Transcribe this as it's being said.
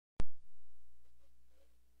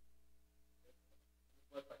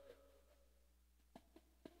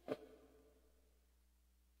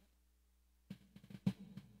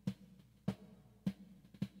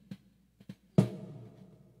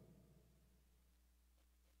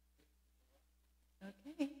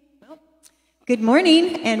Good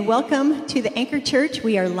morning and welcome to the Anchor Church.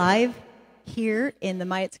 We are live here in the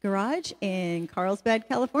Myatt's garage in Carlsbad,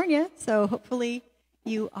 California. So hopefully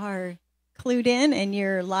you are clued in and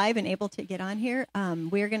you're live and able to get on here.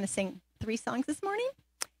 We're going to sing 3 songs this morning.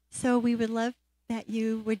 So we would love that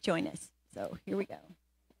you would join us. So here we go.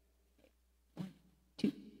 1,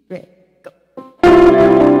 2, 3, go.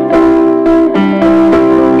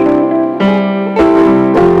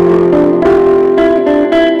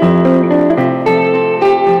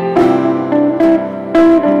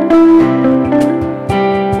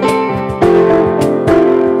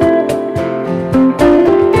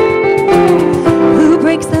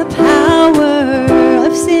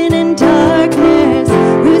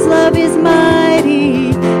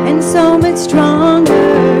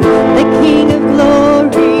 Stronger, the King of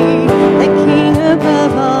glory.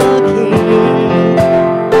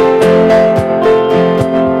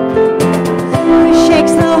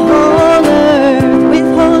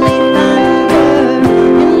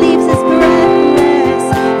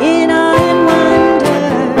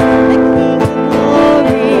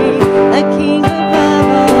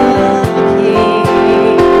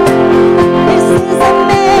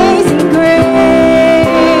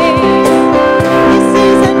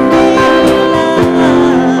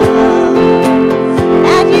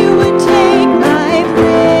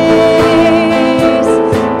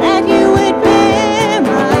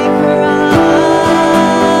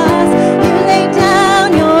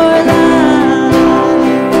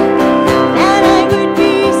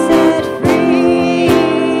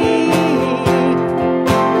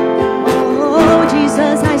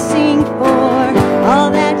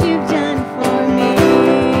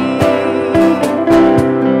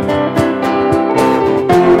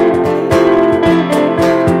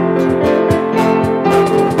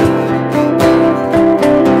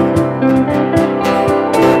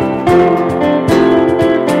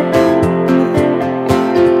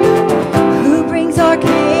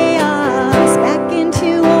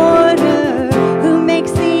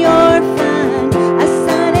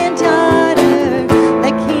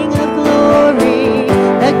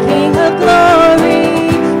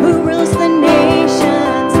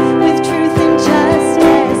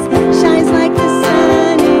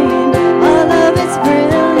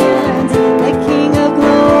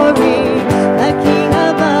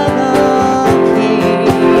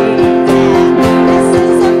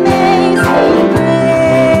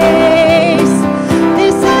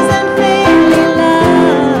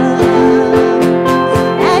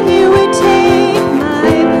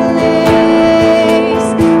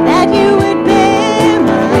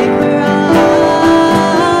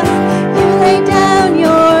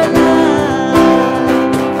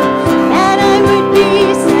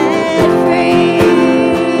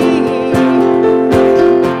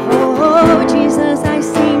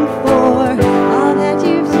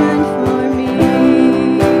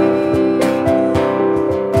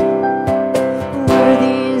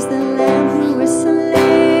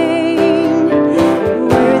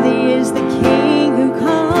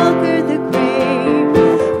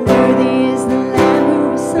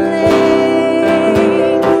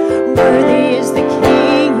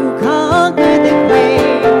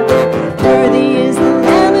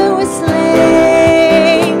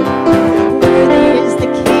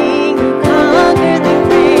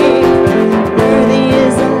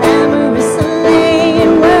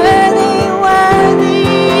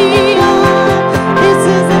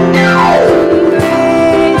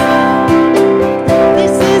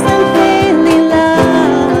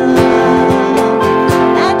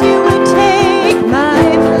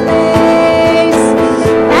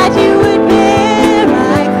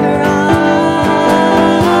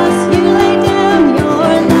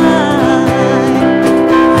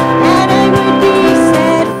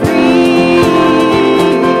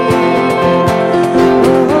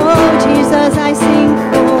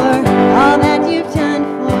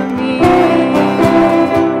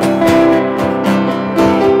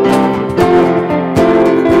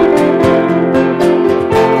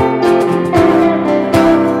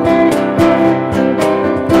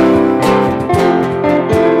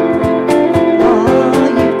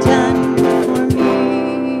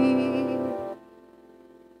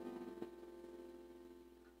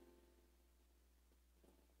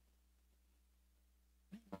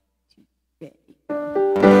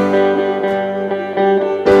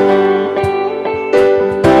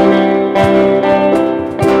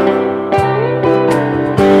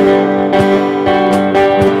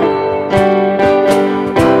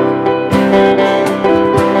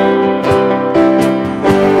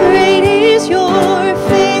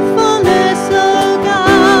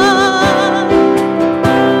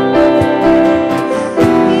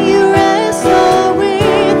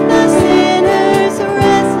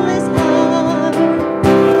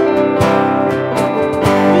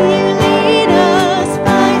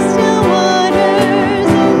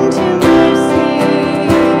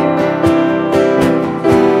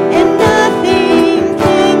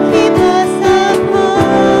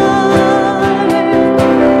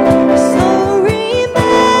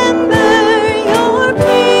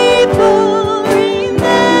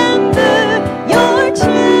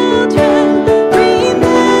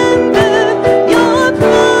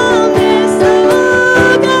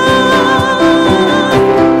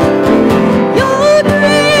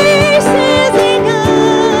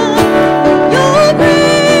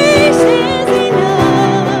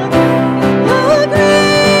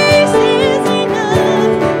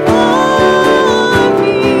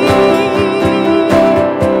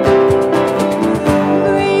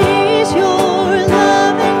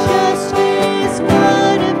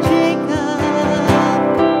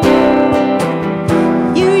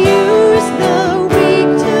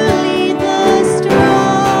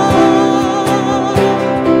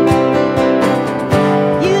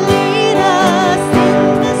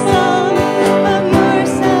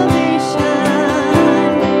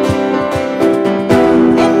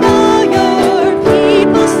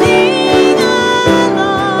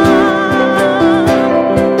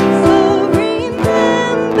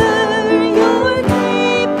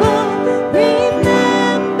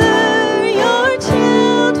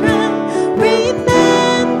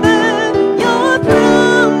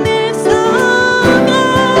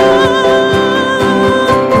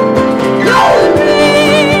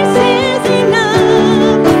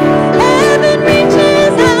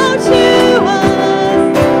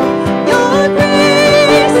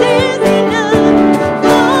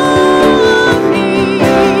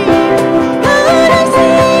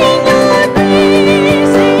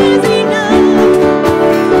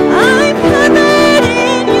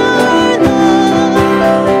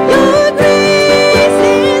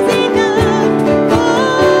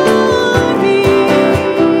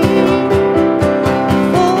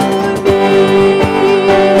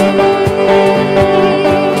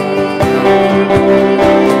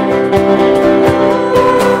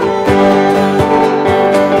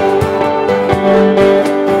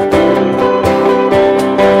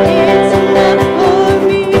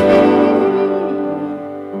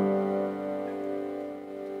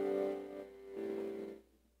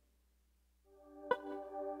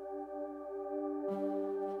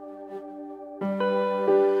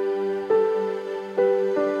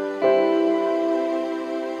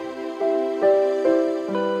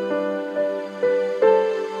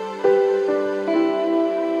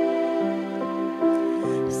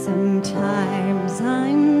 Sometimes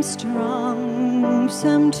I'm strong,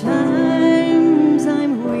 sometimes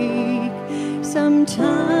I'm weak,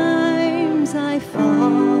 sometimes I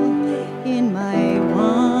fall in my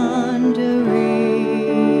wandering,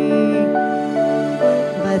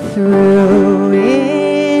 but through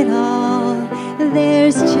it all,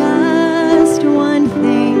 there's just one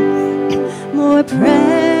thing more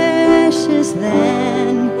precious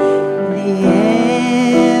than the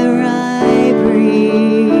air I breathe.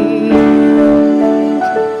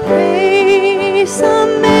 Grace,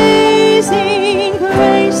 amazing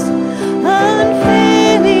grace,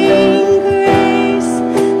 unfailing grace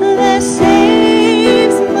that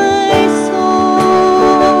saves my soul.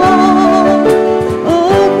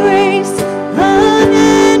 Oh, grace,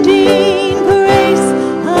 unending grace,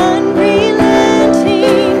 unrelenting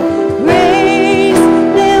grace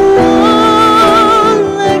that won't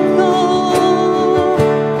let go.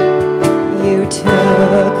 You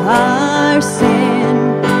took our sin,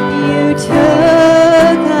 you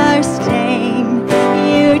took our stain,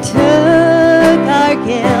 you took our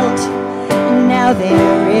guilt. Now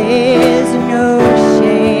there is no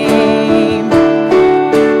shame.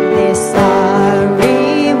 This our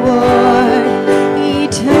reward,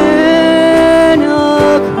 eternal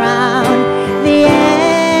crown, the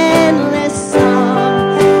endless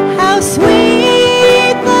song. How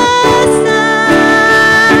sweet the sound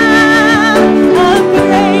of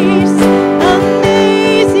grace,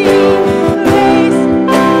 amazing grace,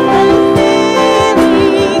 unfailing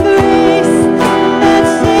grace that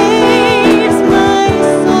saves my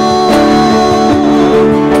soul.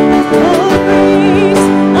 Oh, grace,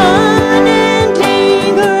 unending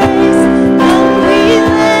grace,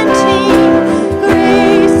 unrelenting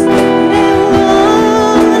grace that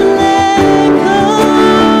won't let go.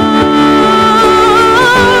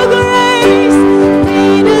 Grace,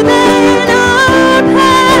 greater than our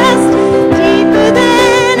past, deeper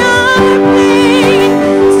than our pain,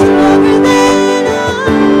 stronger than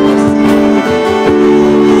our sin.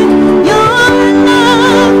 Your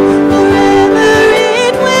love, forever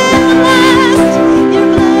it will last. Your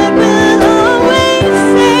blood will always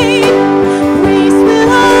save. Grace will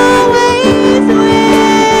always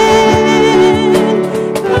win.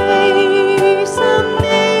 Grace,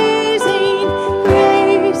 amazing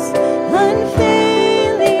grace,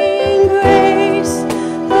 unfailing grace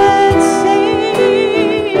that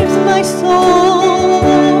saves my soul.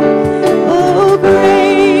 Oh,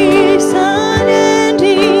 grace,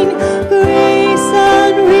 unending grace,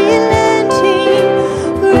 unrelenting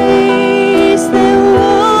grace that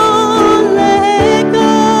won't let go.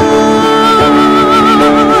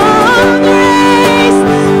 Grace,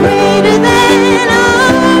 greater than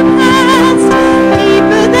our past,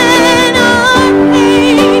 deeper than our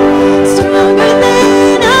pain, stronger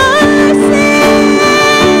than our sin.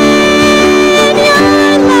 Your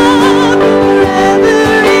love, forever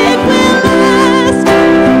it will last.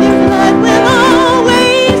 Your blood will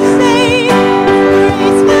always save.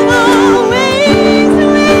 Grace will always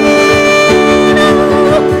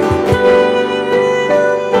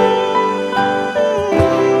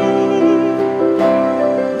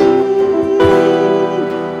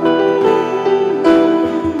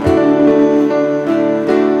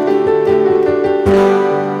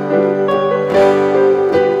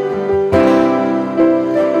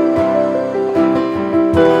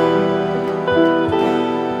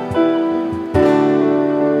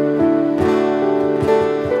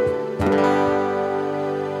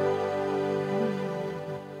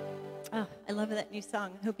Oh, I love that new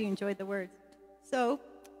song. I hope you enjoyed the words. So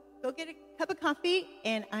go get a cup of coffee,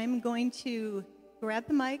 and I'm going to grab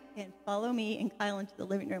the mic and follow me and Kyle into the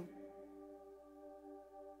living room.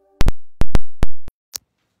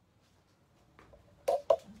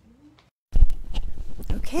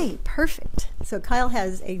 Okay, perfect. So Kyle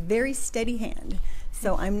has a very steady hand,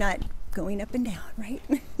 so I'm not going up and down, right?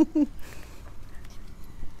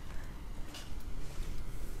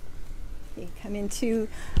 Okay, come into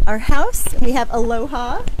our house. We have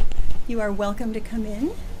Aloha. You are welcome to come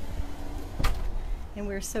in. And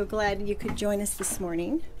we're so glad you could join us this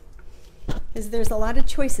morning, because there's a lot of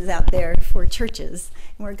choices out there for churches,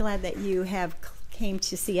 and we're glad that you have came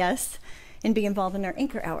to see us and be involved in our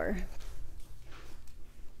Anchor Hour.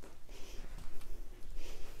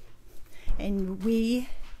 And we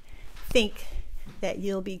think that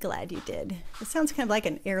you'll be glad you did. It sounds kind of like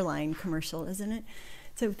an airline commercial, isn't it?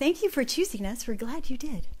 So thank you for choosing us. We're glad you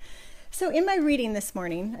did. So in my reading this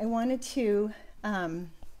morning, I wanted to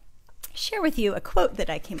share with you a quote that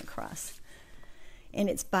I came across. And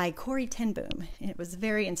it's by Corrie ten Boom. And it was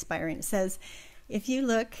very inspiring. It says, "If you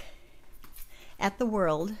look at the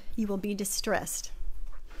world, you will be distressed.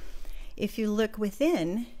 if you look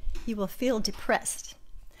within, you will feel depressed.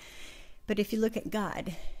 But if you look at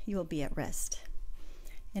God, you will be at rest.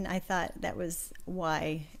 And I thought that was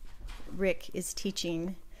why Rick is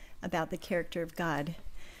teaching about the character of God,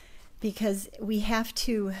 because we have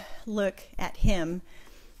to look at him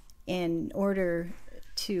in order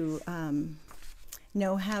to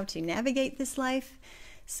know how to navigate this life.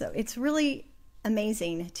 So it's really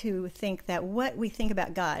amazing to think that what we think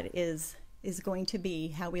about God is going to be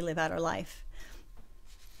how we live out our life.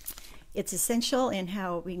 It's essential in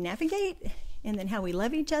how we navigate and then how we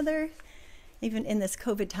love each other, even in this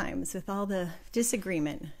COVID times with all the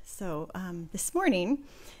disagreement. So this morning,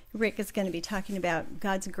 Rick is going to be talking about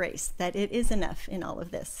God's grace, that it is enough in all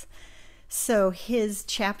of this. So his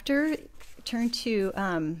chapter, turn to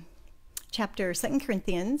chapter 2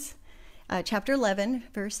 Corinthians, chapter 11,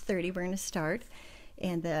 verse 30, we're going to start.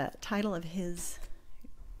 And the title of his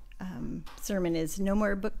sermon is No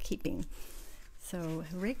More Bookkeeping. So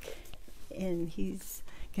Rick, and he's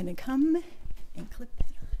going to come and clip that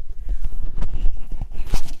on.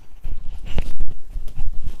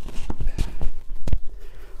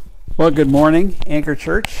 Well, good morning, Anchor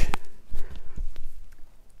Church.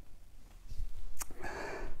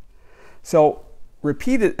 So,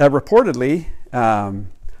 reportedly,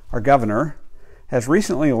 our governor has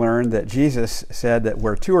recently learned that Jesus said that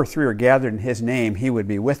where 2 or 3 are gathered in his name, he would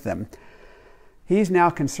be with them. He's now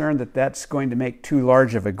concerned that that's going to make too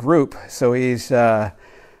large of a group, so he's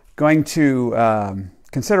going to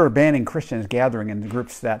consider banning Christians gathering in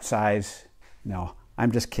groups that size. No,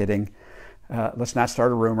 I'm just kidding. Let's not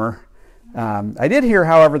start a rumor. I did hear,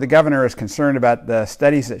 however, the governor is concerned about the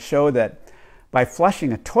studies that show that by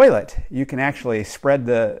flushing a toilet, you can actually spread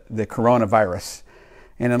the coronavirus.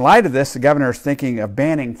 And in light of this, the governor is thinking of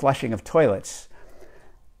banning flushing of toilets.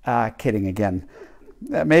 Kidding again.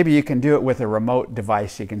 Maybe you can do it with a remote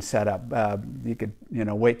device you can set up. You could,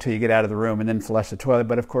 wait till you get out of the room and then flush the toilet.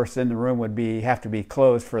 But of course, then the room would have to be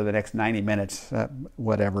closed for the next 90 minutes,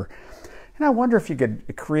 whatever. And I wonder if you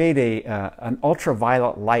could create an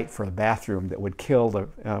ultraviolet light for the bathroom that would kill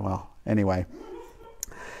the. Anyway.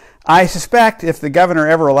 I suspect if the governor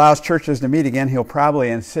ever allows churches to meet again, he'll probably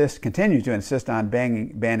continue to insist on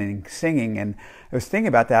banning singing. And I was thinking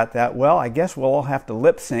about that, I guess we'll all have to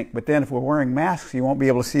lip sync, but then if we're wearing masks, you won't be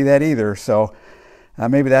able to see that either. So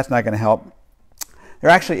maybe that's not going to help.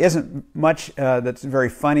 There actually isn't much that's very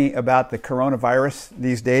funny about the coronavirus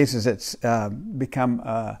these days, as it's become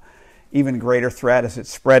an even greater threat as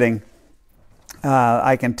it's spreading.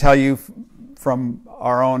 I can tell you from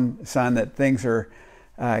our own son that things are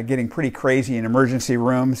getting pretty crazy in emergency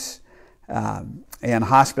rooms and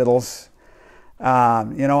hospitals.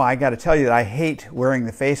 I got to tell you that I hate wearing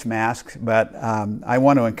the face masks, but I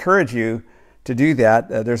want to encourage you to do that.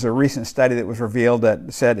 There's a recent study that was revealed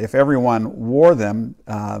that said if everyone wore them,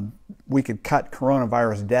 we could cut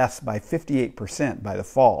coronavirus deaths by 58% by the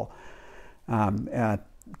fall.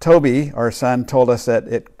 Toby, our son, told us that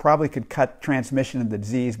it probably could cut transmission of the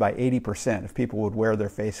disease by 80% if people would wear their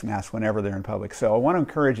face masks whenever they're in public. So I want to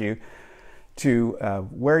encourage you to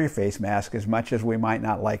wear your face mask as much as we might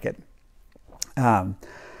not like it.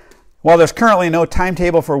 While there's currently no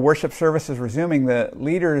timetable for worship services resuming, the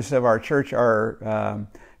leaders of our church are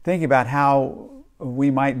thinking about how we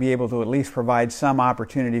might be able to at least provide some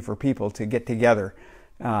opportunity for people to get together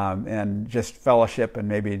and just fellowship and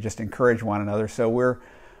maybe just encourage one another. So we're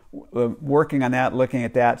working on that, looking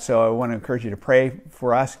at that. So I want to encourage you to pray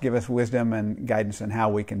for us, give us wisdom and guidance on how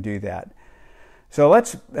we can do that. So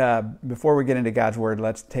let's, before we get into God's Word,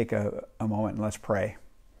 let's take a moment and let's pray.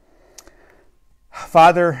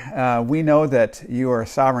 Father, we know that you are a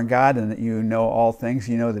sovereign God and that you know all things.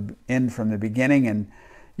 You know the end from the beginning, and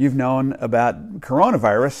you've known about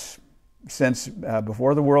coronavirus since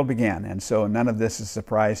before the world began. And so none of this is a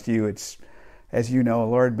surprise to you. It's, as you know,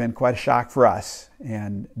 Lord, been quite a shock for us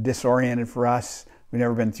and disoriented for us. We've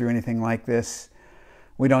never been through anything like this.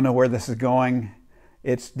 We don't know where this is going.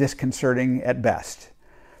 It's disconcerting at best.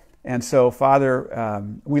 And so, Father,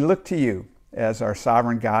 we look to you as our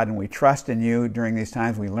sovereign God, and we trust in you during these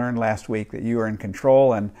times. We learned last week that you are in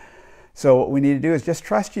control, and so what we need to do is just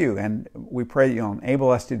trust you, and we pray you'll enable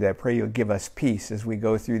us to do that. Pray you'll give us peace as we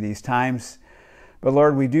go through these times. But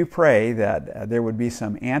Lord, we do pray that there would be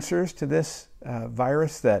some answers to this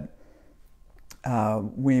virus, that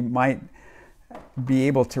we might be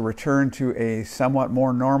able to return to a somewhat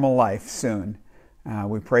more normal life soon.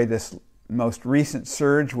 We pray this most recent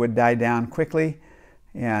surge would die down quickly,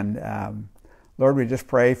 and Lord, we just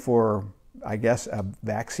pray for, I guess, a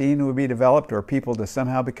vaccine would be developed or people to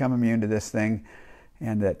somehow become immune to this thing.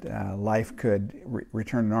 and that life could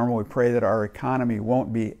return to normal. We pray that our economy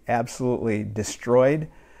won't be absolutely destroyed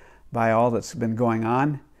by all that's been going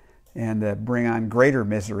on and bring on greater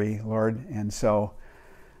misery, Lord. And so,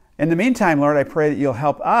 in the meantime, Lord, I pray that you'll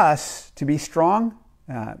help us to be strong,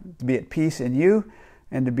 to be at peace in you,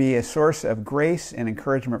 and to be a source of grace and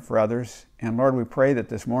encouragement for others. And Lord, we pray that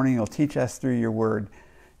this morning you'll teach us through your word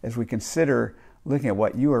as we consider looking at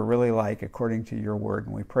what you are really like according to your word.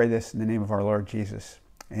 And we pray this in the name of our Lord Jesus.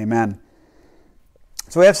 Amen.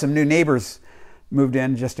 So we have some new neighbors moved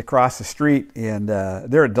in just across the street, and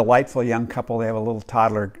they're a delightful young couple. They have a little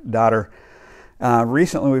toddler daughter.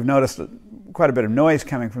 Recently we've noticed quite a bit of noise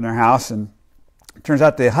coming from their house, and it turns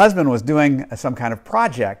out the husband was doing some kind of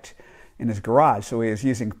project in his garage, so he was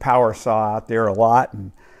using power saw out there a lot,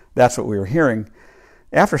 and that's what we were hearing.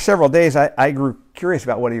 After several days, I grew curious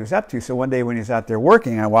about what he was up to. So one day when he was out there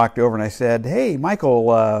working, I walked over and I said, "Hey, Michael,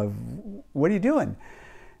 what are you doing?"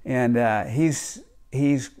 And he's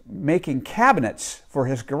making cabinets for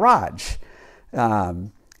his garage.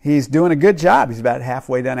 He's doing a good job. He's about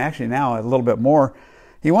halfway done, actually now a little bit more.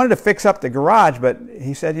 He wanted to fix up the garage, but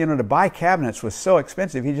he said, to buy cabinets was so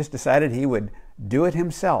expensive, he just decided he would do it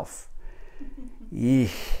himself.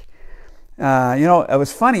 It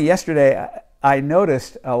was funny. Yesterday, I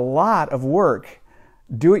noticed a lot of work,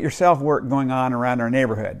 do-it-yourself work going on around our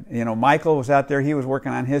neighborhood. Michael was out there. He was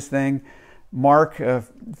working on his thing. Mark, a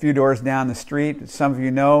few doors down the street, some of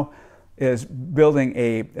you know, is building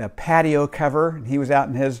a patio cover. He was out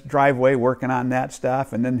in his driveway working on that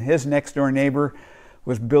stuff. And then his next-door neighbor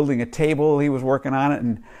was building a table. He was working on it.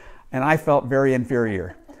 And I felt very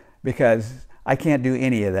inferior because I can't do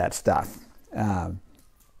any of that stuff.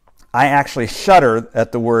 I actually shudder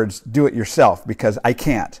at the words "do it yourself" because I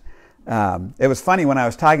can't. It was funny when I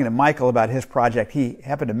was talking to Michael about his project. He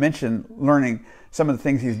happened to mention learning some of the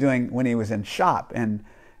things he was doing when he was in shop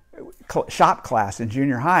class in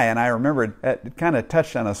junior high, and I remembered it kind of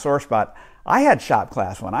touched on a sore spot. I had shop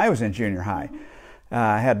class when I was in junior high.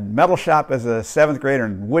 I had metal shop as a 7th grader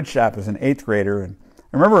and wood shop as an 8th grader. And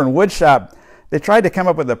I remember in wood shop, they tried to come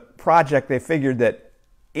up with a project they figured that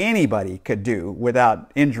anybody could do without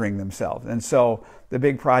injuring themselves. And so the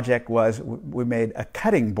big project was we made a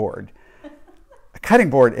cutting board. A cutting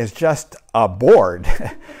board is just a board.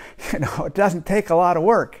 It doesn't take a lot of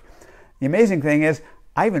work. The amazing thing is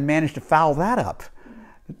I even managed to foul that up.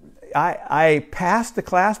 I passed the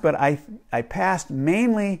class, but I passed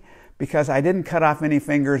mainly because I didn't cut off any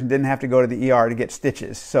fingers and didn't have to go to the ER to get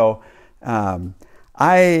stitches. So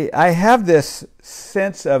I have this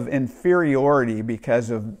sense of inferiority because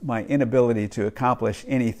of my inability to accomplish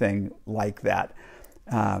anything like that.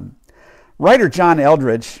 Writer John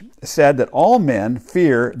Eldredge said that all men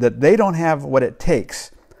fear that they don't have what it takes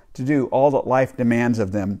to do all that life demands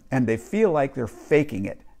of them, and they feel like they're faking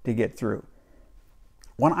it to get through.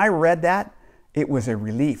 When I read that, it was a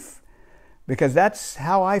relief, because that's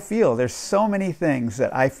how I feel. There's so many things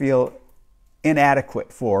that I feel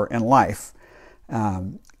inadequate for in life.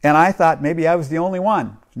 And I thought maybe I was the only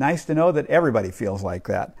one. It's nice to know that everybody feels like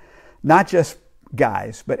that. Not just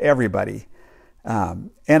guys, but everybody. And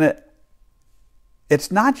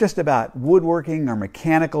it's not just about woodworking or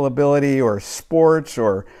mechanical ability or sports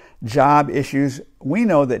or job issues. We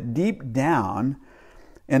know that deep down,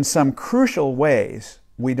 in some crucial ways,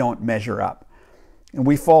 we don't measure up. And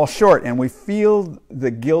we fall short, and we feel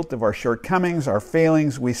the guilt of our shortcomings, our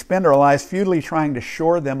failings. We spend our lives futilely trying to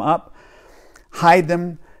shore them up, hide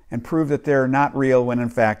them, and prove that they're not real when in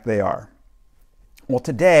fact they are. Well,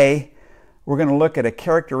 today we're going to look at a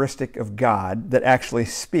characteristic of God that actually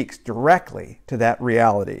speaks directly to that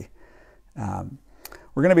reality.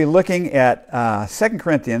 We're going to be looking at 2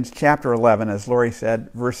 Corinthians chapter 11, as Lori said,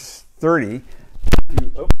 verse 30.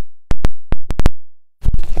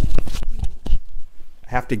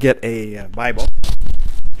 Have to get a Bible.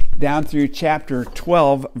 Down through chapter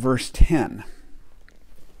 12, verse 10.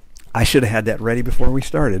 I should have had that ready before we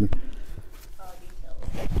started.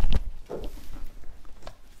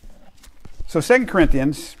 So 2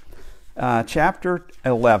 Corinthians chapter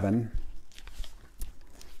 11,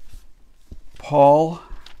 the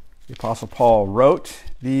Apostle Paul wrote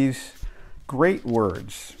these great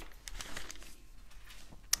words.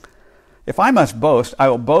 If I must boast, I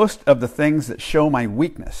will boast of the things that show my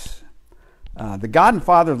weakness. The God and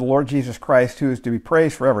Father of the Lord Jesus Christ, who is to be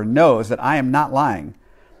praised forever, knows that I am not lying.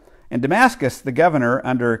 In Damascus, the governor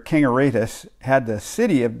under King Aretas had the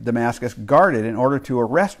city of Damascus guarded in order to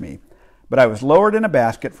arrest me. But I was lowered in a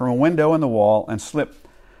basket from a window in the wall and slipped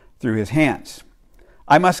through his hands.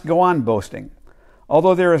 I must go on boasting,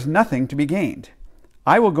 although there is nothing to be gained.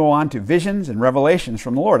 I will go on to visions and revelations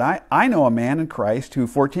from the Lord. I know a man in Christ who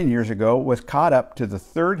 14 years ago was caught up to the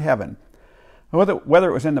third heaven. Whether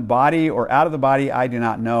it was in the body or out of the body, I do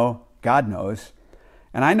not know. God knows.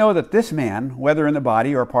 And I know that this man, whether in the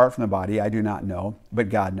body or apart from the body, I do not know, but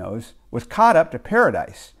God knows, was caught up to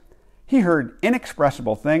paradise. He heard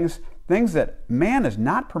inexpressible things, things that man is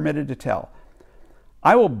not permitted to tell.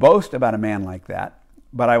 I will boast about a man like that,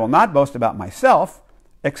 but I will not boast about myself,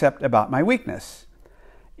 except about my weakness.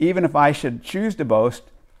 Even if I should choose to boast,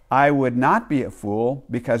 I would not be a fool,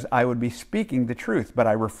 because I would be speaking the truth, but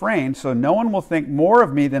I refrain so no one will think more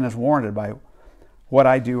of me than is warranted by what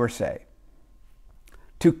I do or say.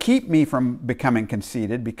 To keep me from becoming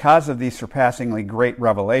conceited because of these surpassingly great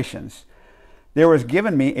revelations, there was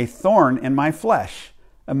given me a thorn in my flesh,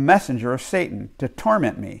 a messenger of Satan, to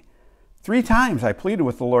torment me. 3 times I pleaded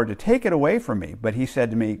with the Lord to take it away from me, but he said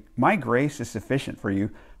to me, my grace is sufficient for you,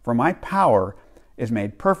 for my power is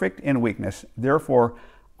made perfect in weakness. Therefore,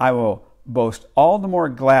 I will boast all the more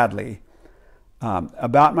gladly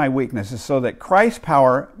about my weaknesses, so that Christ's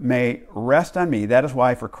power may rest on me. That is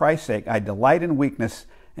why, for Christ's sake, I delight in weakness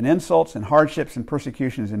and insults and hardships and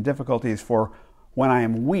persecutions and difficulties, for when I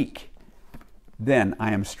am weak, then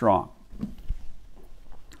I am strong.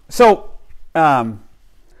 So,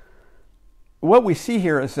 what we see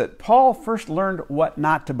here is that Paul first learned what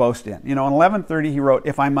not to boast in. In 11:30 he wrote,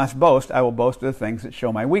 if I must boast, I will boast of the things that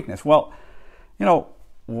show my weakness. Well,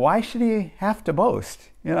 why should he have to boast?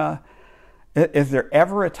 Is there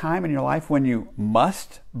ever a time in your life when you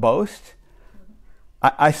must boast?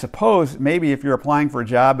 I suppose maybe if you're applying for a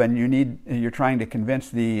job and you're trying to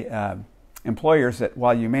convince the employers that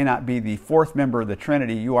while you may not be the 4th member of the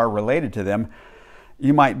Trinity, you are related to them,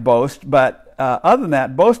 you might boast. But other than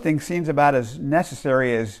that, boasting seems about as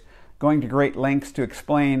necessary as going to great lengths to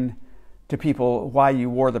explain to people why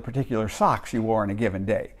you wore the particular socks you wore on a given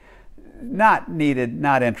day. Not needed,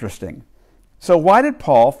 not interesting. So why did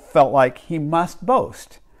Paul felt like he must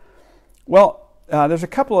boast? Well, there's a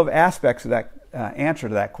couple of aspects of that answer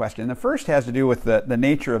to that question. The first has to do with the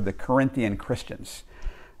nature of the Corinthian Christians.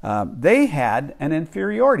 They had an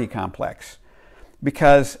inferiority complex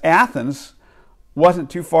because Athens wasn't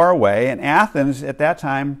too far away, and Athens at that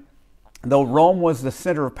time, though Rome was the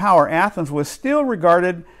center of power, Athens was still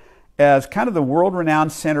regarded as kind of the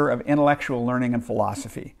world-renowned center of intellectual learning and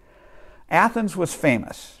philosophy. Athens was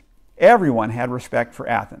famous. Everyone had respect for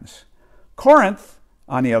Athens. Corinth,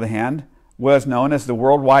 on the other hand, was known as the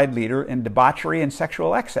worldwide leader in debauchery and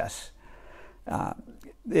sexual excess.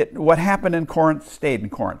 What happened in Corinth stayed in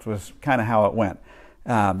Corinth was kind of how it went.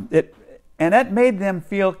 And that made them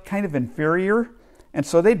feel kind of inferior. And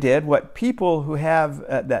so they did what people who have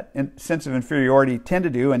that sense of inferiority tend to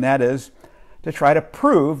do, and that is to try to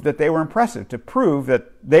prove that they were impressive, to prove that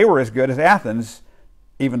they were as good as Athens,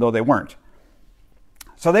 even though they weren't.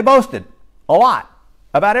 So they boasted a lot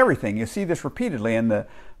about everything. You see this repeatedly in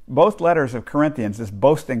both letters of Corinthians. This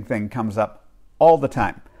boasting thing comes up all the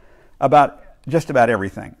time about just about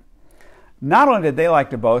everything. Not only did they like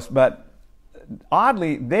to boast, but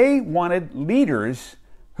oddly, they wanted leaders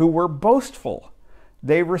who were boastful.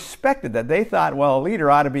 They respected that. They thought, well, a leader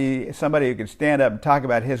ought to be somebody who could stand up and talk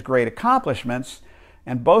about his great accomplishments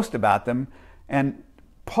and boast about them. And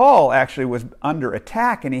Paul actually was under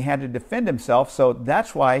attack and he had to defend himself, so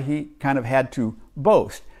that's why he kind of had to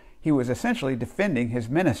boast. He was essentially defending his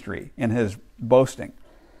ministry in his boasting.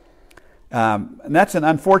 And that's an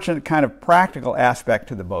unfortunate kind of practical aspect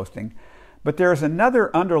to the boasting. But there's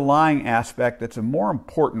another underlying aspect that's a more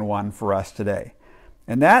important one for us today.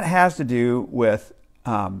 And that has to do with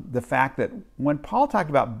the fact that when Paul talked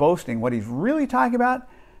about boasting, what he's really talking about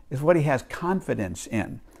is what he has confidence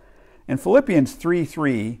in. In Philippians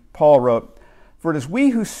 3:3, Paul wrote, for it is we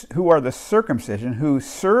who are the circumcision, who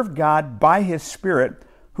serve God by his Spirit,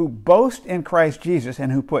 who boast in Christ Jesus,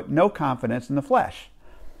 and who put no confidence in the flesh.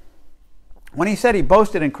 When he said he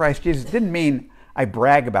boasted in Christ Jesus, it didn't mean I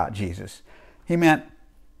brag about Jesus. He meant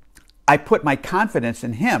I put my confidence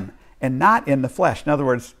in him and not in the flesh. In other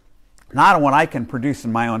words, not on what I can produce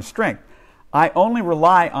in my own strength. I only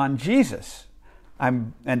rely on Jesus.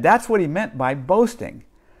 And that's what he meant by boasting.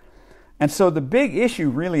 And so the big issue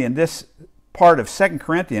really in this part of 2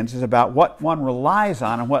 Corinthians is about what one relies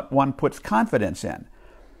on and what one puts confidence in.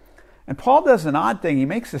 And Paul does an odd thing. He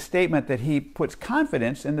makes a statement that he puts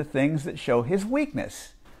confidence in the things that show his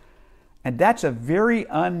weakness. And that's a very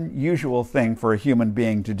unusual thing for a human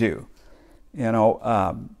being to do.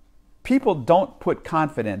 People don't put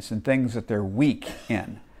confidence in things that they're weak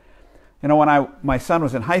in. When my son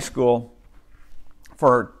was in high school,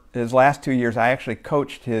 for his last 2 years, I actually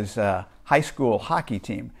coached his high school hockey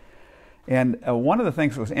team. And one of the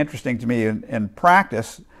things that was interesting to me in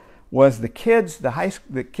practice was the kids I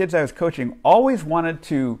was coaching always wanted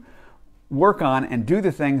to work on and do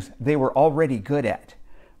the things they were already good at,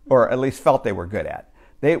 or at least felt they were good at.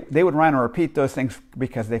 They would run and repeat those things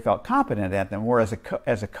because they felt competent at them, whereas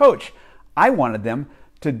as a coach, I wanted them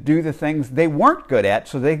to do the things they weren't good at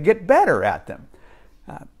so they could get better at them.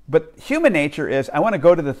 But human nature is, I want to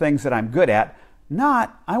go to the things that I'm good at,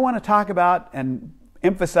 not I want to talk about and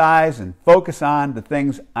emphasize and focus on the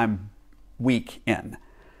things I'm weak in.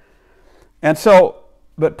 And so,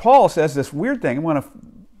 but Paul says this weird thing, I want to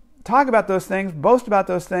talk about those things, boast about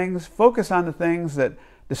those things, focus on the things that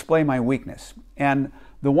display my weakness. And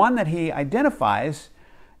the one that he identifies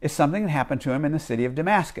is something that happened to him in the city of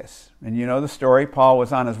Damascus. And you know the story. Paul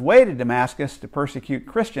was on his way to Damascus to persecute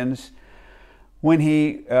Christians when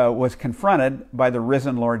he was confronted by the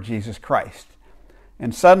risen Lord Jesus Christ.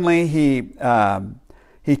 And suddenly he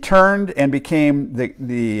turned and became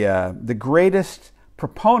the greatest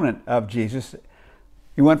proponent of Jesus.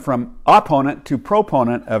 He went from opponent to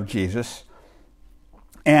proponent of Jesus.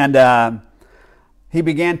 And he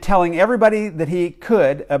began telling everybody that he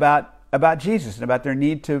could about Jesus and about their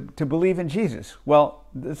need to believe in Jesus. Well,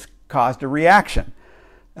 this caused a reaction.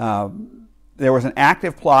 There was an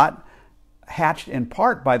active plot hatched in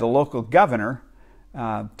part by the local governor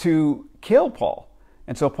to kill Paul.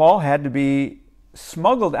 And so Paul had to be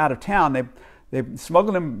smuggled out of town. They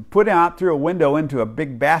smuggled him, put him out through a window into a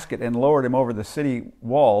big basket and lowered him over the city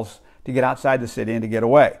walls to get outside the city and to get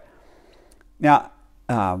away. Now,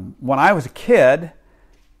 when I was a kid,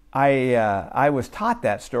 I was taught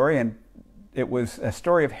that story, and it was a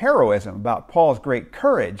story of heroism about Paul's great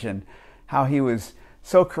courage and how he was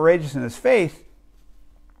so courageous in his faith.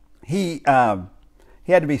 He had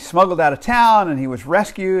to be smuggled out of town, and he was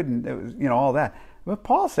rescued, and it was, all that. But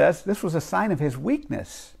Paul says this was a sign of his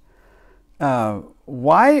weakness.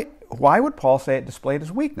 Why would Paul say it displayed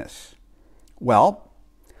his weakness? Well,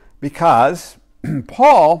 because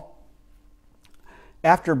Paul,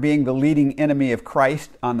 after being the leading enemy of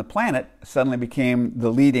Christ on the planet, suddenly became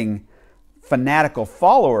the leading fanatical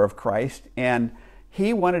follower of Christ, and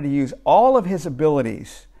he wanted to use all of his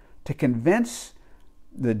abilities to convince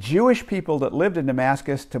the Jewish people that lived in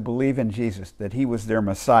Damascus to believe in Jesus, that he was their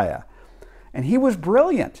Messiah. And he was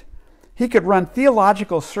brilliant. He could run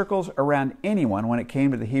theological circles around anyone when it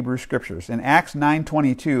came to the Hebrew Scriptures. In Acts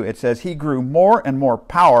 9:22, it says, he grew more and more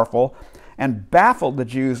powerful and baffled the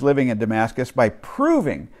Jews living in Damascus by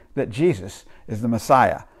proving that Jesus is the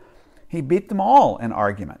Messiah. He beat them all in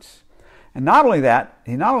arguments. And not only that,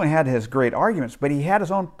 he not only had his great arguments, but he had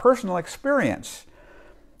his own personal experience.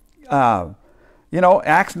 Acts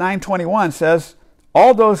 9:21 says,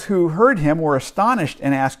 all those who heard him were astonished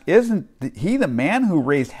and asked, isn't he the man who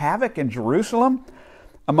raised havoc in Jerusalem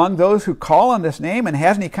among those who call on this name? And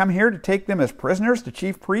hasn't he come here to take them as prisoners, the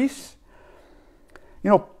chief priests?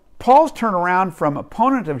 Paul's turnaround from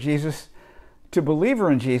opponent of Jesus to believer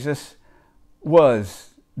in Jesus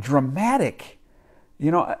was dramatic.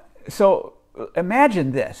 So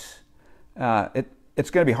imagine this. It's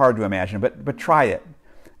going to be hard to imagine, but try it.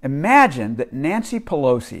 Imagine that Nancy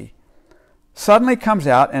Pelosi suddenly comes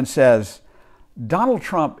out and says, Donald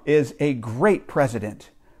Trump is a great president.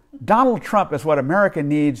 Donald Trump is what America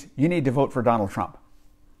needs. You need to vote for Donald Trump.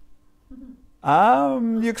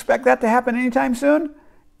 You expect that to happen anytime soon?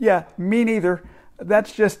 Yeah, me neither.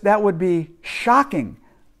 That would be shocking.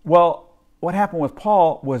 Well, what happened with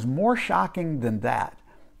Paul was more shocking than that.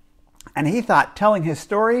 And he thought telling his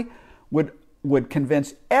story would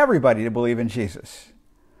convince everybody to believe in Jesus.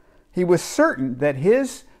 He was certain that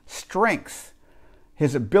his strength,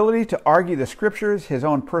 his ability to argue the Scriptures, his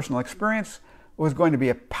own personal experience, was going to be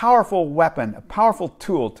a powerful weapon, a powerful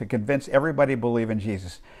tool to convince everybody to believe in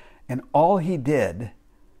Jesus. And all he did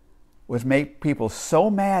was make people so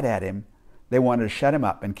mad at him, they wanted to shut him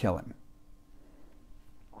up and kill him.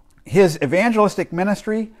 His evangelistic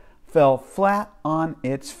ministry fell flat on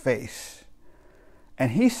its face.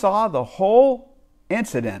 And he saw the whole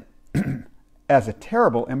incident as a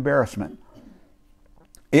terrible embarrassment.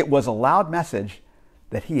 It was a loud message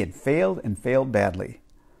that he had failed and failed badly.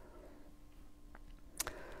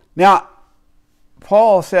 Now,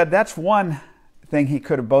 Paul said that's one thing he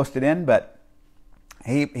could have boasted in, but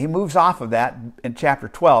he moves off of that in chapter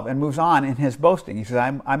 12 and moves on in his boasting. He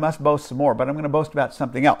says, I must boast some more, but I'm going to boast about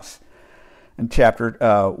something else. In chapter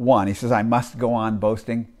 1, he says, I must go on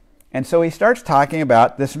boasting. And so he starts talking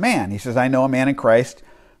about this man. He says, I know a man in Christ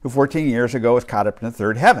who 14 years ago was caught up in the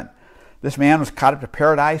third heaven. This man was caught up to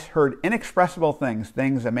paradise, heard inexpressible things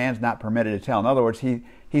a man's not permitted to tell. In other words,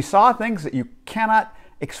 he saw things that you cannot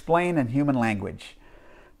explain in human language.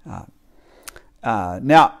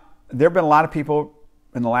 Now, there have been a lot of people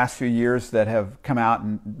in the last few years that have come out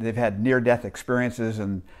and they've had near-death experiences,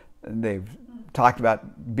 and they've talked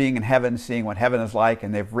about being in heaven, seeing what heaven is like,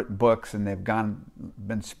 and they've written books and they've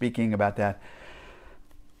been speaking about that.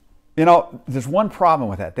 You know, there's one problem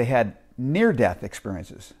with that. They had near-death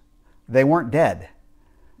experiences. They weren't dead.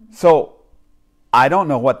 So I don't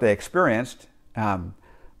know what they experienced,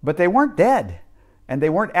 but they weren't dead, and they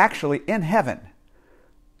weren't actually in heaven.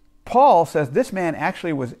 Paul says this man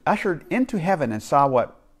actually was ushered into heaven and saw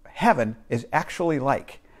what heaven is actually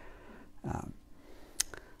like.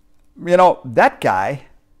 You know, that guy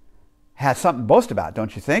has something to boast about,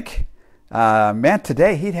 don't you think? Man,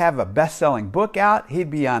 today he'd have a best-selling book out. He'd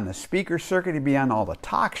be on the speaker circuit. He'd be on all the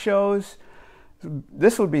talk shows.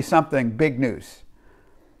 This would be something big news.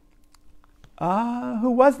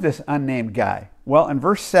 Who was this unnamed guy? Well, in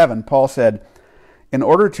verse 7, Paul said, in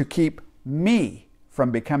order to keep me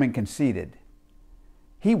from becoming conceited.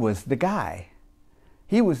 He was the guy.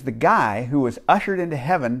 He was the guy who was ushered into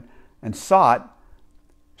heaven and saw it,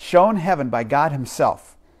 shown heaven by God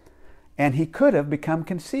himself. And he could have become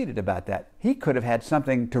conceited about that. He could have had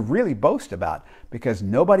something to really boast about because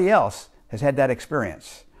nobody else has had that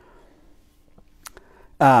experience.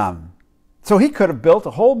 So he could have built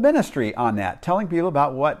a whole ministry on that, telling people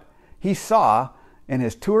about what he saw in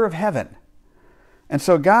his tour of heaven. And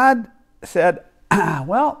so God said,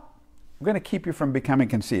 well, I'm going to keep you from becoming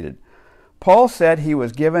conceited. Paul said he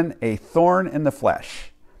was given a thorn in the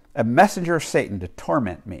flesh, a messenger of Satan to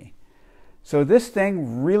torment me. So this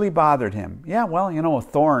thing really bothered him. Yeah, well, you know, a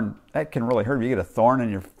thorn, that can really hurt. If you get a thorn in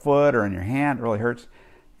your foot or in your hand, it really hurts.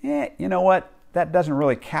 Yeah, you know what? That doesn't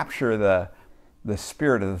really capture the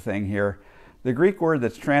spirit of the thing here. The Greek word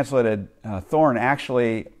that's translated thorn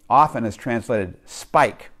actually often is translated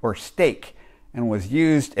spike or stake and was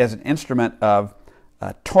used as an instrument of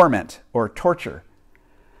torment or torture.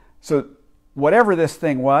 So whatever this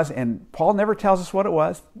thing was, and Paul never tells us what it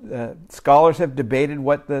was. Scholars have debated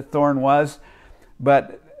what the thorn was,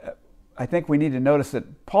 but I think we need to notice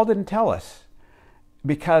that Paul didn't tell us,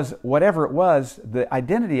 because whatever it was, the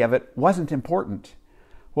identity of it wasn't important.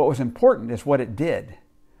 What was important is what it did.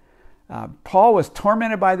 Paul was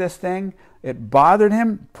tormented by this thing. It bothered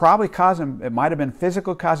him, probably caused him, it might have been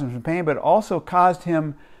physical, caused him some pain, but it also caused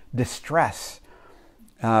him distress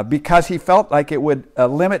because he felt like it would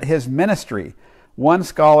limit his ministry. One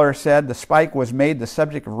scholar said the spike was made the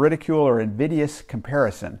subject of ridicule or invidious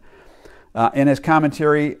comparison. In his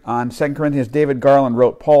commentary on 2 Corinthians, David Garland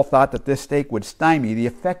wrote, Paul thought that this stake would stymie the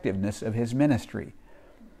effectiveness of his ministry.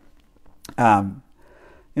 You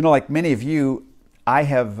know, like many of you, I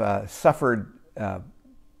have suffered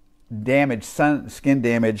skin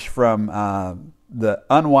damage from the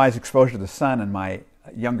unwise exposure to the sun in my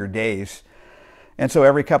younger days. And so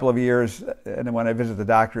every couple of years, and when I visit the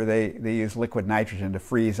doctor, they use liquid nitrogen to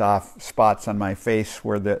freeze off spots on my face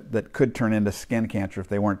where that could turn into skin cancer if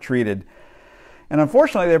they weren't treated. And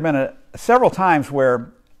unfortunately, there have been several times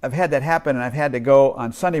where I've had that happen, and I've had to go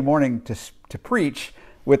on Sunday morning to preach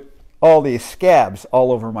with all these scabs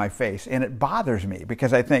all over my face. And it bothers me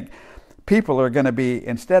because I think people are going to be,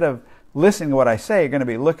 instead of listening to what I say, are going to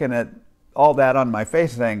be looking at all that on my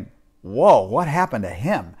face saying, whoa, what happened to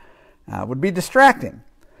him? Would be distracting.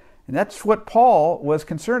 And that's what Paul was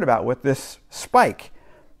concerned about with this spike.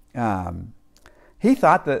 He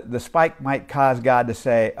thought that the spike might cause God to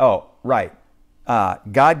say, oh, right,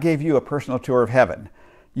 God gave you a personal tour of heaven.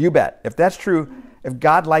 You bet. If that's true, if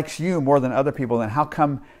God likes you more than other people, then how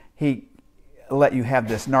come he let you have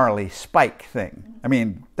this gnarly spike thing? I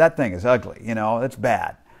mean, that thing is ugly, you know, it's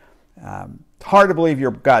bad. It's hard to believe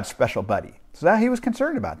you're God's special buddy. So he was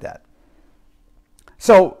concerned about that.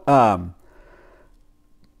 So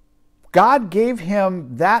God gave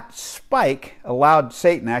him that spike, allowed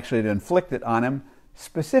Satan actually to inflict it on him,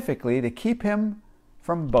 specifically to keep him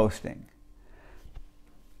from boasting.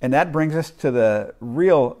 And that brings us to the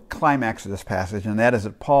real climax of this passage, and that is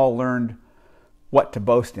that Paul learned what to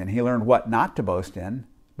boast in. He learned what not to boast in,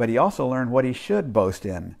 but he also learned what he should boast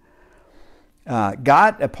in.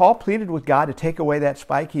 Paul pleaded with God to take away that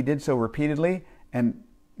spike. He did so repeatedly, and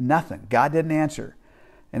nothing. God didn't answer.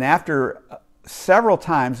 And after several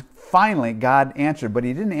times, finally God answered, but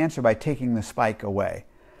he didn't answer by taking the spike away.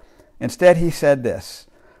 Instead, he said this,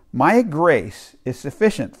 "My grace is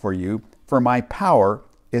sufficient for you, for my power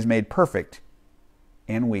is made perfect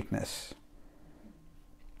in weakness."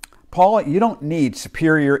 Paul, you don't need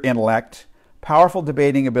superior intellect, powerful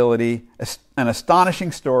debating ability, an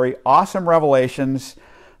astonishing story, awesome revelations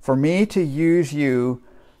for me to use you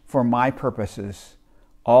for my purposes.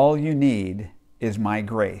 All you need is my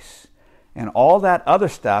grace. And all that other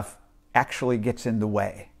stuff actually gets in the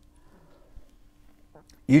way.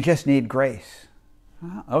 You just need grace.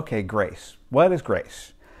 Okay, grace. What is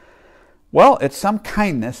grace? Well, it's some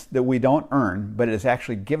kindness that we don't earn, but it is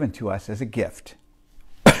actually given to us as a gift.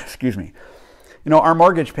 Excuse me. Our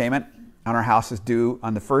mortgage payment on our house is due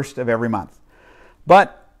on the 1st of every month.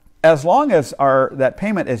 But as long as that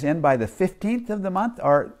payment is in by the 15th of the month,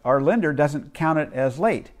 our lender doesn't count it as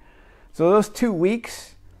late. So those 2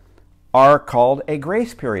 weeks are called a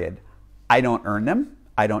grace period. I don't earn them.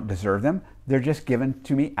 I don't deserve them. They're just given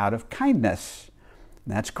to me out of kindness.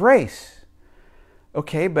 And that's grace.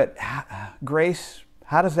 Okay, but grace,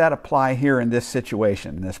 how does that apply here in this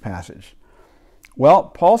situation, in this passage? Well,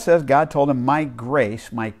 Paul says God told him, my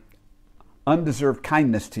grace, my undeserved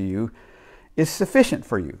kindness to you is sufficient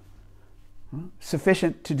for you.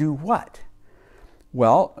 Sufficient to do what?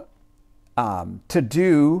 Well, to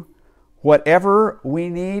do whatever we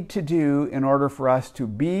need to do in order for us to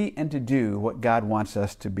be and to do what God wants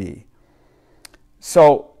us to be.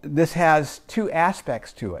 So this has two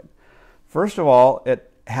aspects to it. First of all,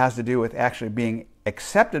 it has to do with actually being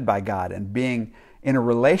accepted by God and being in a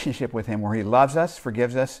relationship with Him where He loves us,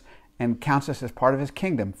 forgives us, and counts us as part of His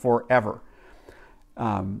kingdom forever.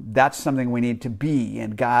 That's something we need to be.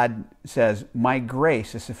 And God says, my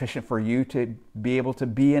grace is sufficient for you to be able to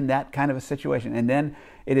be in that kind of a situation. And then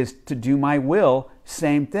it is to do my will,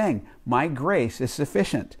 same thing. My grace is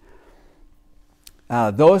sufficient.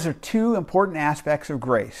 Those are two important aspects of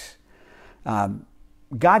grace.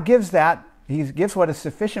 God gives that. He gives what is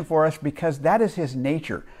sufficient for us because that is His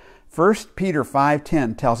nature. 1 Peter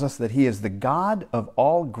 5:10 tells us that He is the God of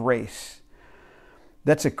all grace.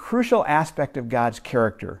 That's a crucial aspect of God's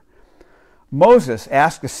character. Moses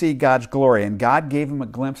asked to see God's glory, and God gave him a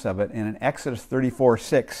glimpse of it. And in Exodus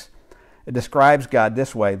 34:6, it describes God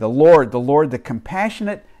this way: the Lord, the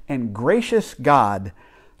compassionate and gracious God,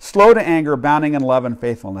 slow to anger, abounding in love and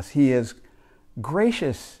faithfulness. He is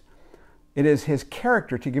gracious. It is His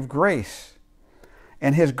character to give grace.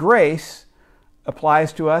 And His grace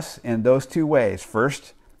applies to us in those two ways.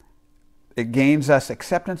 First, it gains us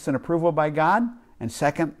acceptance and approval by God. And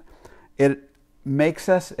second, it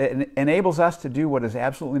enables us to do what is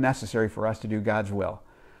absolutely necessary for us to do God's will.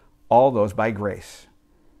 All those by grace.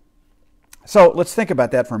 So let's think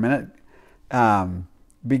about that for a minute.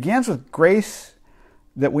 Begins with grace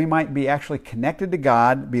that we might be actually connected to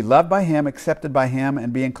God, be loved by Him, accepted by Him,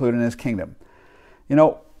 and be included in His kingdom.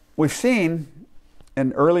 We've seen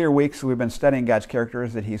in earlier weeks we've been studying God's character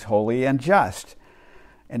is that He's holy and just.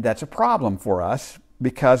 And that's a problem for us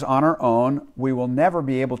because on our own we will never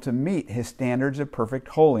be able to meet His standards of perfect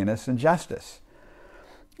holiness and justice.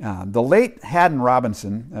 The late Haddon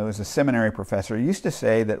Robinson, who was a seminary professor, used to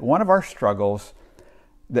say that one of our struggles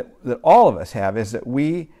that all of us have is that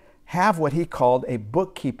we have what he called a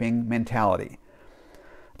bookkeeping mentality.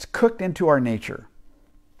 It's cooked into our nature.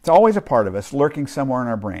 It's always a part of us, lurking somewhere in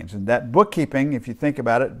our brains. And that bookkeeping, if you think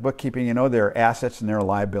about it, bookkeeping, there are assets and there are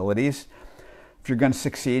liabilities. If you're going to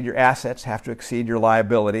succeed, your assets have to exceed your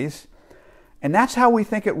liabilities. And that's how we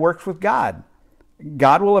think it works with God.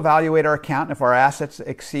 God will evaluate our account, and if our assets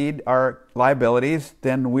exceed our liabilities,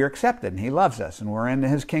 then we're accepted, and He loves us, and we're in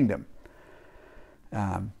His kingdom.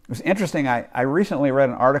 It was interesting, I recently read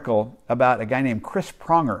an article about a guy named Chris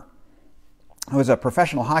Pronger, who was a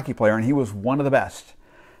professional hockey player, and he was one of the best.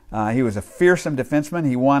 He was a fearsome defenseman.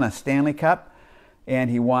 He won a Stanley Cup, and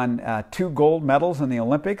he won 2 gold medals in the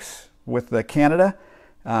Olympics with Canada.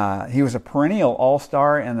 He was a perennial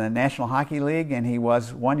all-star in the National Hockey League, and he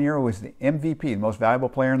was, one year, was the MVP, the most valuable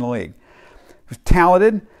player in the league. He was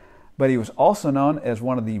talented, but he was also known as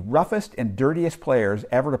one of the roughest and dirtiest players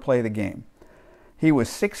ever to play the game. He was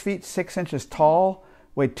 6 feet 6 inches tall,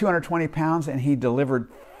 weighed 220 pounds, and he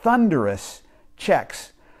delivered thunderous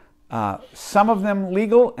checks, some of them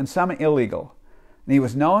legal and some illegal. And he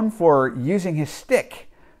was known for using his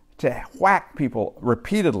stick to whack people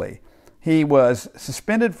repeatedly. He was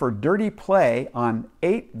suspended for dirty play on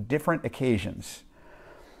 8 different occasions.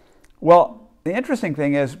 Well, the interesting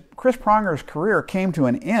thing is Chris Pronger's career came to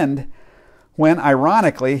an end when,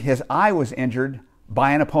 ironically, his eye was injured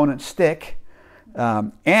by an opponent's stick,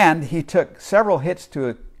 and he took several hits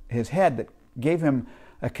to his head that gave him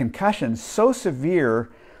a concussion so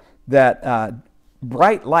severe that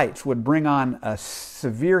bright lights would bring on a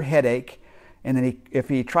severe headache. And then if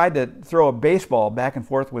he tried to throw a baseball back and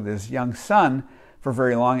forth with his young son for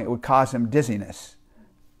very long, it would cause him dizziness.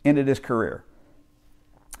 Ended his career.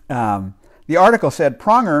 The article said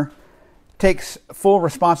Pronger takes full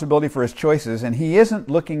responsibility for his choices, and he isn't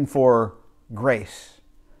looking for grace.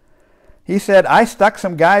 He said, I stuck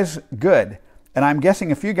some guys good, And I'm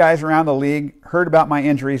guessing a few guys around the league heard about my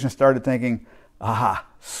injuries and started thinking, aha,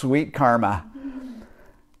 sweet karma.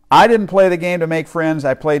 I didn't play the game to make friends.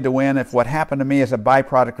 I played to win. If what happened to me is a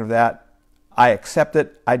byproduct of that, I accept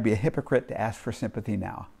it. I'd be a hypocrite to ask for sympathy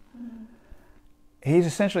now. He's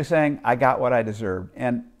essentially saying, I got what I deserved.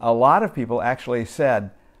 And a lot of people actually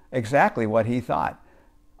said exactly what he thought.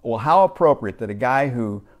 Well, how appropriate that a guy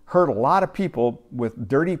who hurt a lot of people with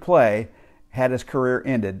dirty play had his career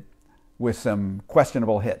ended with some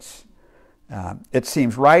questionable hits. It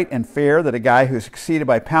seems right and fair that a guy who succeeded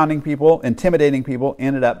by pounding people, intimidating people,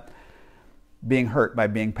 ended up being hurt by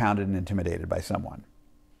being pounded and intimidated by someone.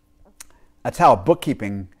 That's how a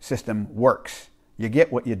bookkeeping system works. You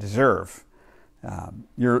get what you deserve. And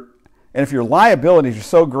if your liabilities are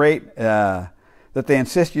so great that they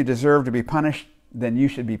insist you deserve to be punished, then you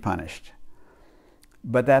should be punished.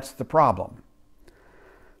 But that's the problem.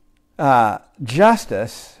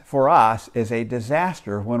 Justice for us is a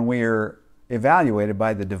disaster when we are evaluated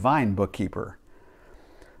by the divine bookkeeper.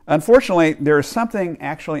 Unfortunately, there is something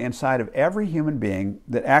actually inside of every human being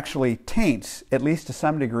that actually taints, at least to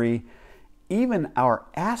some degree, even our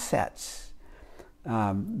assets.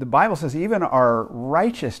 The Bible says even our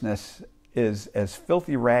righteousness is as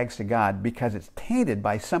filthy rags to God because it's tainted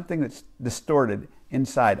by something that's distorted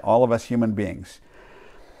inside all of us human beings.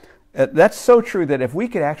 That's so true that if we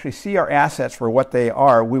could actually see our assets for what they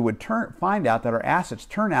are, we would find out that our assets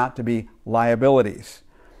turn out to be liabilities.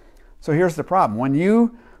 So here's the problem.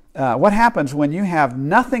 What happens when you have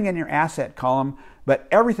nothing in your asset column but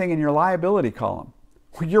everything in your liability column?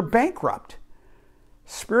 Well, you're bankrupt.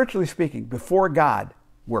 Spiritually speaking, before God,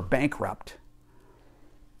 we're bankrupt.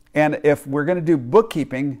 And if we're going to do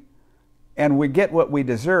bookkeeping and we get what we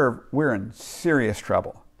deserve, we're in serious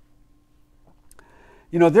trouble.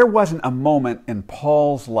 You know, there wasn't a moment in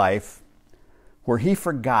Paul's life where he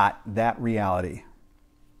forgot that reality.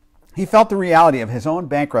 He felt the reality of his own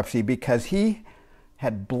bankruptcy because he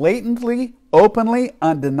had blatantly, openly,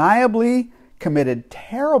 undeniably committed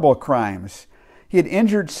terrible crimes. He had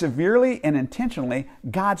injured severely and intentionally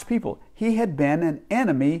God's people. He had been an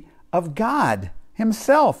enemy of God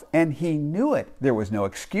himself, and he knew it. There was no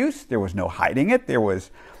excuse. There was no hiding it. There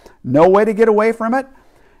was no way to get away from it.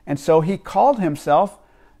 And so he called himself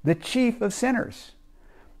the chief of sinners.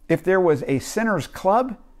 If there was a sinners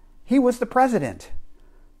club, he was the president.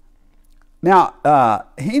 Now,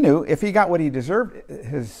 he knew if he got what he deserved,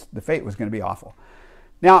 the fate was going to be awful.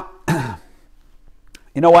 Now,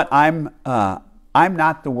 you know what? I'm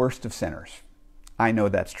not the worst of sinners. I know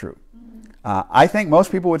that's true. I think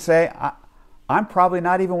most people would say I'm probably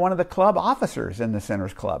not even one of the club officers in the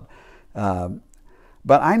sinners club.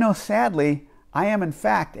 But I know, sadly, I am in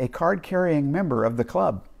fact a card-carrying member of the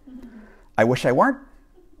club. I wish I weren't,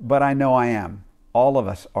 but I know I am. All of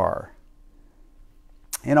us are.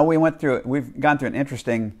 You know, we've gone through an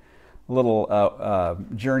interesting little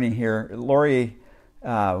journey here. Lori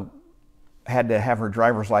had to have her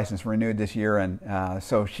driver's license renewed this year, and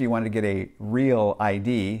so she wanted to get a real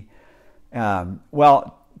ID.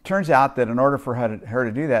 Well, it turns out that in order for her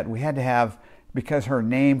to do that, we had to have, because her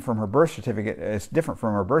name from her birth certificate is different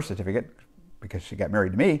from her birth certificate, because she got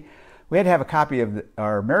married to me, we had to have a copy of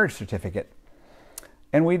our marriage certificate.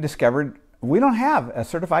 And we discovered we don't have a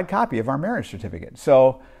certified copy of our marriage certificate.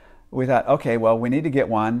 So we thought, okay, well, we need to get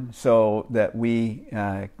one so that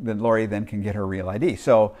that Lori then can get her real ID.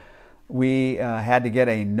 So we had to get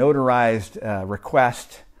a notarized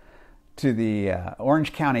request to the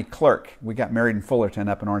Orange County clerk. We got married in Fullerton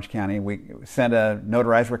up in Orange County. We sent a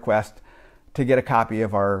notarized request to get a copy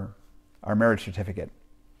of our marriage certificate.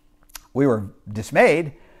 We were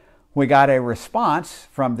dismayed. We got a response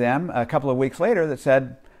from them a couple of weeks later that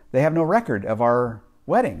said they have no record of our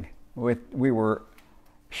wedding. We were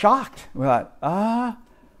shocked. We thought,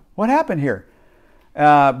 what happened here?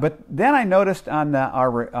 But then I noticed on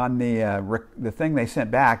the thing they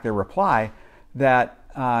sent back, their reply, that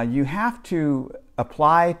you have to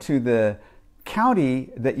apply to the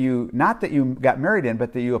county that not that you got married in,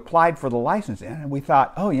 but that you applied for the license in. And we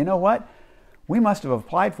thought, oh, you know what? We must have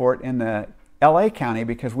applied for it in the LA County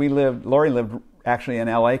because Lori lived actually in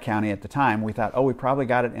LA County at the time. We thought, oh, we probably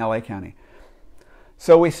got it in LA County.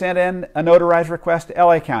 So we sent in a notarized request to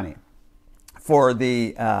LA County for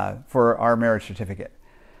our marriage certificate.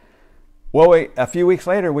 Well, a few weeks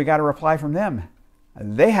later, we got a reply from them.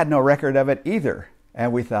 They had no record of it either.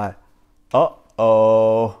 And we thought,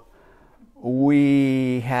 uh-oh,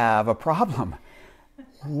 we have a problem.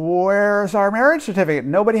 Where's our marriage certificate?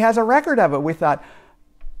 Nobody has a record of it. We thought,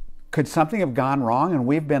 could something have gone wrong and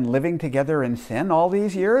we've been living together in sin all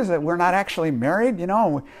these years that we're not actually married? You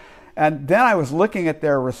know, And then I was looking at the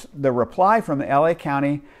reply from the LA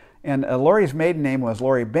County, and Lori's maiden name was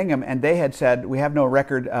Lori Bingham, and they had said, we have no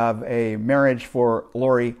record of a marriage for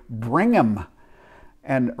Lori Brigham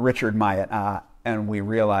and Richard Myatt. And we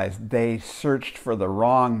realized they searched for the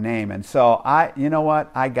wrong name. And so you know what?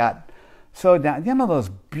 I got so down. You know those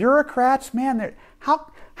bureaucrats, man,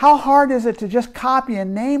 how hard is it to just copy a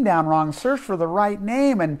name down wrong, search for the right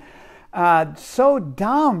name, and so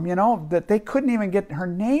dumb, that they couldn't even get her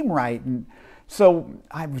name right. And so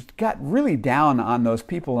I got really down on those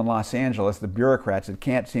people in Los Angeles, the bureaucrats that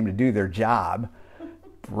can't seem to do their job.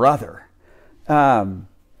 Brother.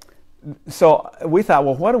 So we thought,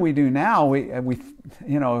 well, what do we do now? We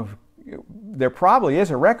there probably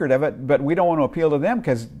is a record of it, but we don't want to appeal to them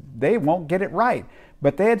because they won't get it right.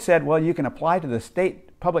 But they had said, well, you can apply to the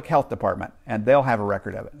state public health department and thought, have a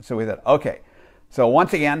record of it. So we thought, okay. So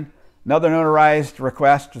once again, another notarized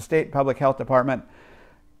request to state public health department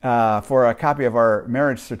for a copy of our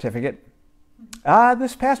marriage certificate.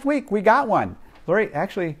 This past week we got one. Lori,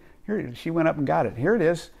 actually, here she went up and got it. Here it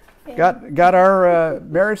is. Got our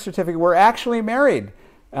marriage certificate. We're actually married.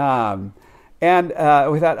 And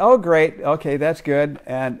we thought, oh, great. Okay, that's good.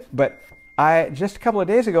 But just a couple of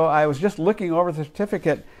days ago, I was just looking over the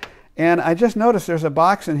certificate, and I just noticed there's a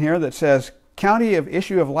box in here that says County of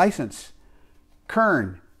Issue of License,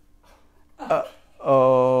 Kern.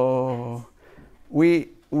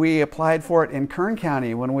 We applied for it in Kern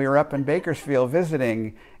County when we were up in Bakersfield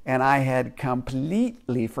visiting, and I had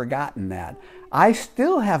completely forgotten that. I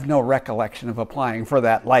still have no recollection of applying for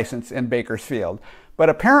that license in Bakersfield, but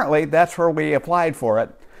apparently that's where we applied for it.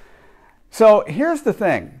 So here's the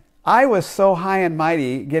thing. I was so high and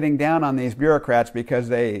mighty getting down on these bureaucrats because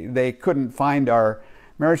they couldn't find our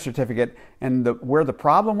marriage certificate, and where the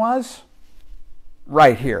problem was?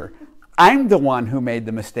 Right here. I'm the one who made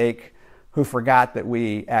the mistake, who forgot that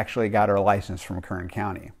we actually got our license from Kern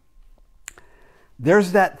County.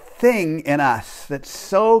 There's that thing in us that's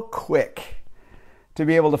so quick to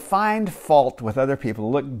be able to find fault with other people,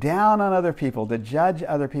 look down on other people, to judge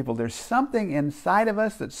other people. There's something inside of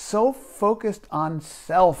us that's so focused on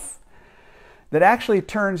self that actually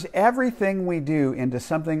turns everything we do into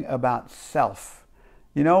something about self.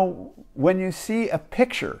 When you see a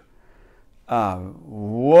picture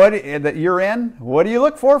that you're in, what do you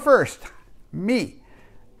look for first? Me.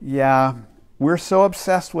 Yeah, we're so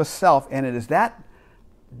obsessed with self, and it is that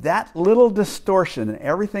little distortion, and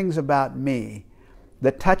everything's about me,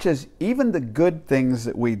 that touches even the good things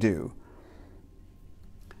that we do,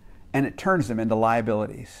 and it turns them into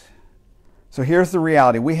liabilities. So here's the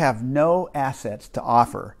reality. We have no assets to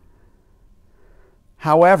offer.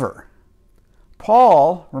 However,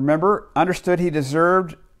 Paul, remember, understood he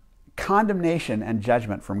deserved condemnation and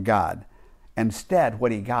judgment from God. Instead,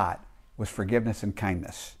 what he got was forgiveness and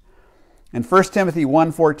kindness. In 1 Timothy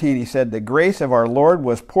 1:14, he said, "The grace of our Lord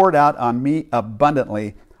was poured out on me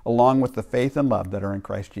abundantly, along with the faith and love that are in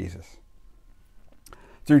Christ Jesus."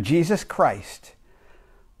 Through Jesus Christ,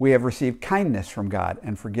 we have received kindness from God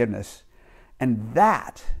and forgiveness. And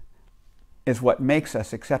that is what makes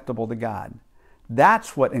us acceptable to God.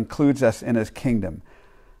 That's what includes us in His kingdom.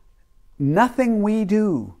 Nothing we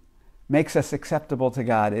do makes us acceptable to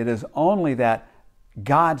God. It is only that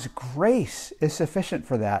God's grace is sufficient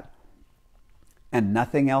for that, and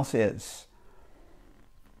nothing else is.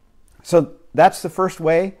 So that's the first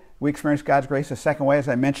way we experience God's grace. The second way, as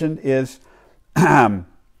I mentioned, is being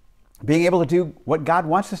able to do what God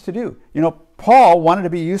wants us to do. Paul wanted to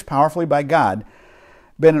be used powerfully by God,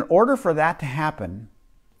 but in order for that to happen,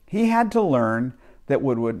 he had to learn that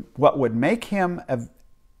what would make him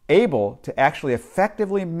able to actually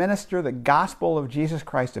effectively minister the gospel of Jesus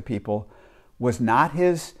Christ to people was not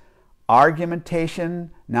his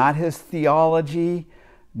argumentation, not his theology,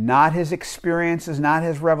 not his experiences, not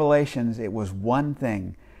his revelations. It was one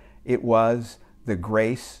thing. It was the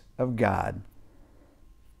grace of God.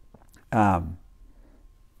 I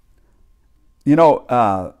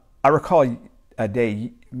recall a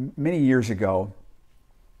day many years ago.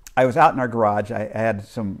 I was out in our garage. I had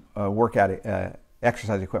some workout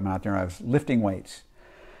exercise equipment out there, and I was lifting weights.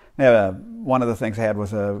 One of the things I had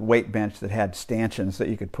was a weight bench that had stanchions that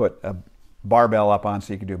you could put a barbell up on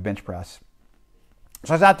so you could do a bench press.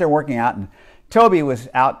 So I was out there working out, and Toby was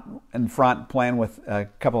out in front playing with a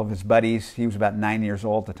couple of his buddies. He was about 9 years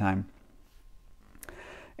old at the time.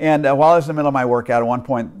 And while I was in the middle of my workout, at one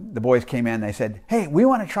point, the boys came in and they said, "Hey, we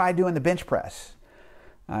want to try doing the bench press."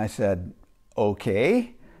 I said,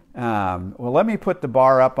 "Okay. Well, let me put the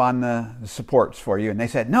bar up on the supports for you." And they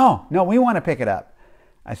said, no, we want to pick it up.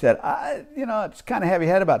 I said, it's kind of heavy. I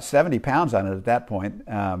had about 70 pounds on it at that point.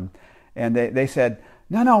 And they said,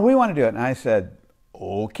 No, we want to do it. And I said,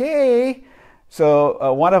 okay.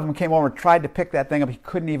 So one of them came over and tried to pick that thing up. He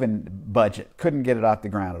couldn't even budge it, couldn't get it off the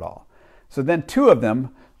ground at all. So then two of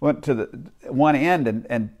them went to the one end,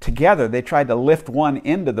 and together they tried to lift one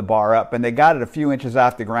end of the bar up, and they got it a few inches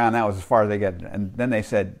off the ground. That was as far as they got. And then they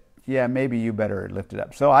said, yeah, maybe you better lift it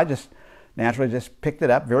up. So I just naturally just picked it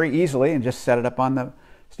up very easily and just set it up on the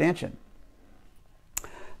stanchion.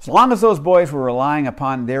 As long as those boys were relying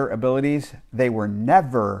upon their abilities, they were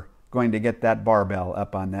never going to get that barbell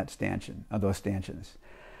up on that stanchion, those stanchions.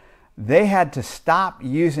 They had to stop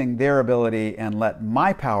using their ability and let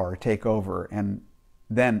my power take over, and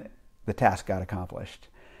then the task got accomplished.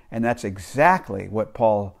 And that's exactly what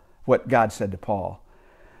God said to Paul.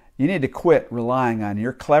 You need to quit relying on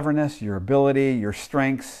your cleverness, your ability, your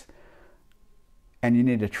strengths, and you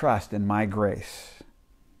need to trust in my grace.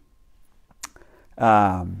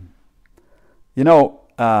 The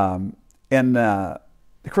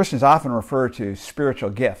Christians often refer to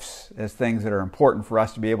spiritual gifts as things that are important for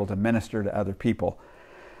us to be able to minister to other people.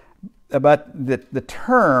 But the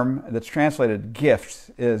term that's translated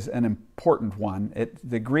gifts is an important one.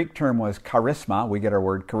 The Greek term was charisma. We get our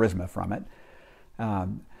word charisma from it.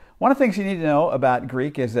 One of the things you need to know about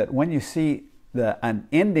Greek is that when you see an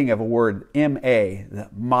ending of a word, ma, the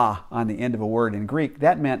ma on the end of a word in Greek,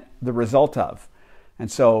 that meant the result of.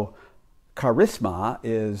 And so charisma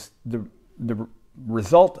is the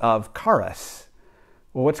result of charis.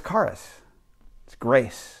 Well, what's charis? It's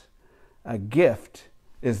grace. A gift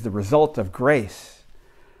is the result of grace.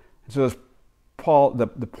 And so as Paul, the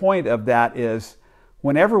point of that is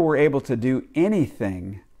whenever we're able to do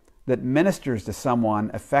anything that ministers to someone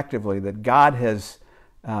effectively, that God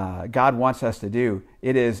wants us to do,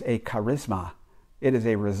 it is a charisma. It is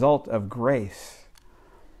a result of grace.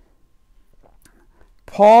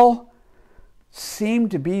 Paul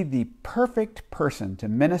seemed to be the perfect person to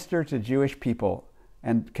minister to Jewish people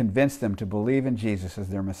and convince them to believe in Jesus as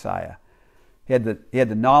their Messiah. He had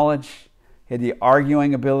the knowledge, he had the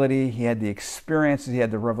arguing ability, he had the experiences, he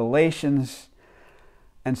had the revelations.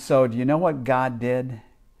 And so do you know what God did?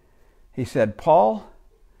 He said, Paul,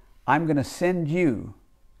 I'm going to send you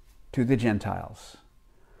to the Gentiles,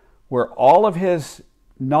 where all of his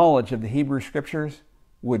knowledge of the Hebrew Scriptures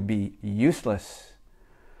would be useless.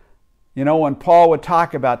 You know, when Paul would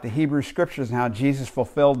talk about the Hebrew Scriptures and how Jesus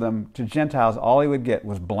fulfilled them to Gentiles, all he would get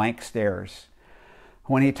was blank stares.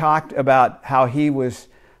 When he talked about how he was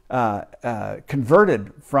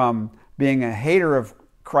converted from being a hater of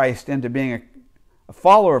Christ into being a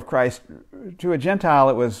follower of Christ to a Gentile,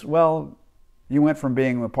 it was, well, you went from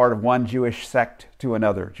being a part of one Jewish sect to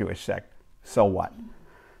another Jewish sect. So what?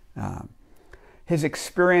 His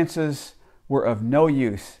experiences were of no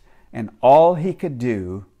use, and all he could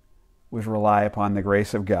do was rely upon the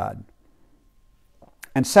grace of God.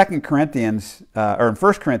 And in 1 Corinthians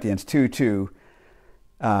 2:2,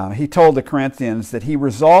 he told the Corinthians that he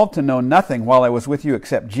resolved to know nothing while I was with you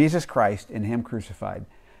except Jesus Christ and him crucified.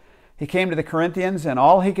 He came to the Corinthians and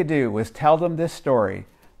all he could do was tell them this story,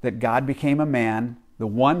 that God became a man, the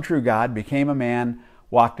one true God became a man,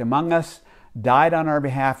 walked among us, died on our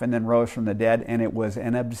behalf, and then rose from the dead. And it was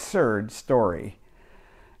an absurd story.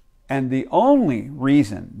 And the only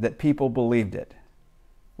reason that people believed it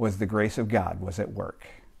was the grace of God was at work.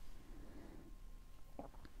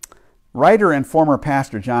 Writer and former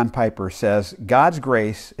pastor John Piper says, God's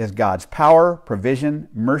grace is God's power, provision,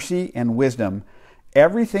 mercy, and wisdom,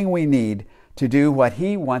 everything we need to do what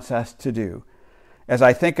he wants us to do. As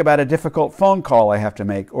I think about a difficult phone call I have to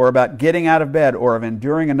make, or about getting out of bed, or of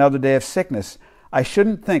enduring another day of sickness, I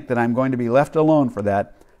shouldn't think that I'm going to be left alone for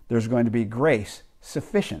that. There's going to be grace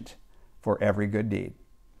sufficient for every good deed.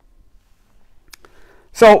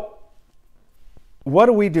 So, what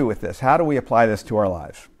do we do with this? How do we apply this to our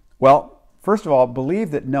lives? Well, first of all,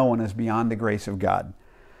 believe that no one is beyond the grace of God.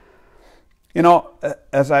 You know,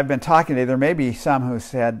 as I've been talking today, there may be some who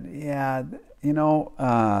said, yeah, you know,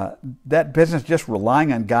 that business just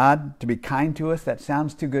relying on God to be kind to us, that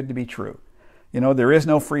sounds too good to be true. You know, there is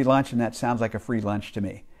no free lunch, and that sounds like a free lunch to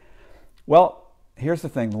me. Well, here's the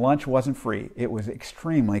thing. Lunch wasn't free. It was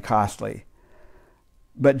extremely costly.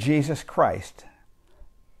 But Jesus Christ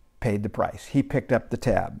paid the price. He picked up the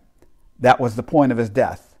tab. That was the point of his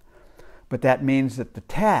death. But that means that the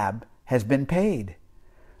tab has been paid.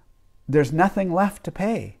 There's nothing left to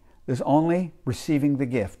pay. There's only receiving the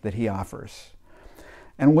gift that he offers.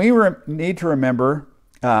 And we need to remember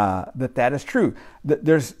that is true.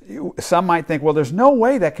 Some might think, well, there's no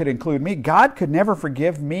way that could include me. God could never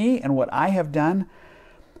forgive me and what I have done.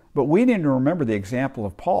 But we need to remember the example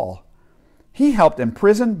of Paul. He helped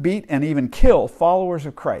imprison, beat, and even kill followers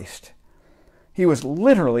of Christ. He was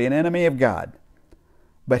literally an enemy of God,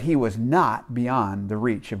 but he was not beyond the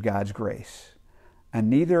reach of God's grace, and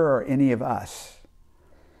neither are any of us.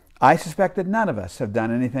 I suspect that none of us have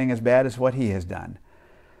done anything as bad as what he has done,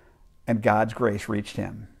 and God's grace reached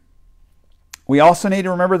him. We also need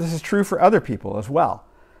to remember this is true for other people as well.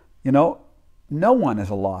 You know, no one is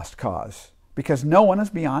a lost cause because no one is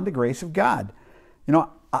beyond the grace of God. You know,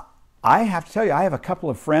 I have to tell you, I have a couple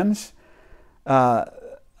of friends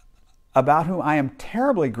about whom I am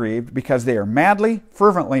terribly grieved because they are madly,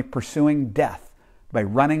 fervently pursuing death by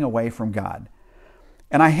running away from God.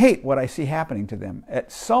 And I hate what I see happening to them.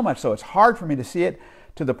 It's so much so it's hard for me to see it,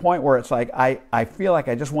 to the point where it's like I feel like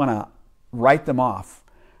I just want to write them off.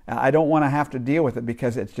 I don't want to have to deal with it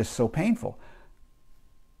because it's just so painful.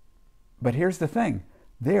 But here's the thing.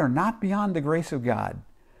 They are not beyond the grace of God.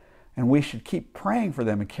 And we should keep praying for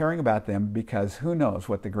them and caring about them, because who knows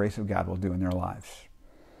what the grace of God will do in their lives.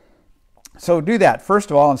 So do that, first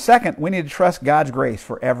of all. And second, we need to trust God's grace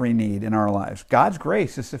for every need in our lives. God's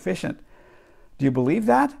grace is sufficient. Do you believe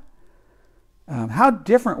that? How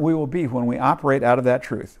different we will be when we operate out of that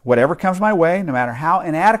truth. Whatever comes my way, no matter how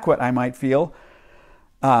inadequate I might feel,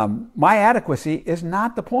 my adequacy is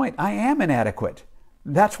not the point. I am inadequate.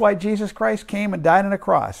 That's why Jesus Christ came and died on a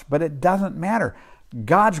cross. But it doesn't matter.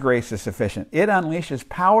 God's grace is sufficient. It unleashes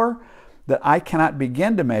power that I cannot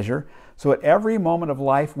begin to measure. So at every moment of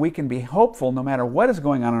life, we can be hopeful no matter what is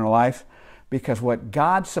going on in our life, because what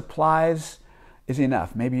God supplies is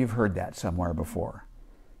enough. Maybe you've heard that somewhere before.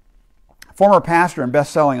 Former pastor and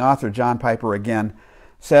best-selling author John Piper again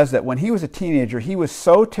says that when he was a teenager, he was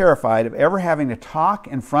so terrified of ever having to talk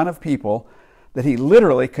in front of people that he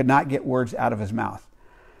literally could not get words out of his mouth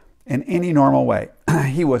in any normal way.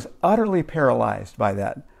 He was utterly paralyzed by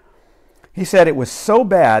that. He said it was so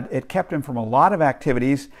bad it kept him from a lot of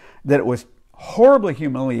activities that it was horribly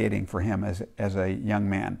humiliating for him as a young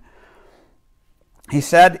man. He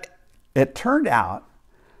said it turned out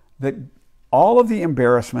that all of the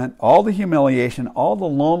embarrassment, all the humiliation, all the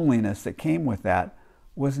loneliness that came with that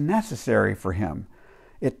was necessary for him.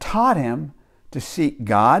 It taught him to seek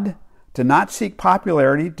God, to not seek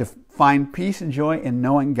popularity, to find peace and joy in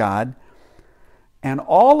knowing God. And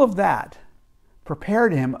all of that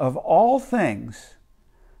prepared him, of all things,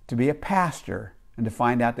 to be a pastor and to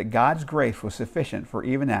find out that God's grace was sufficient for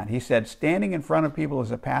even that. He said standing in front of people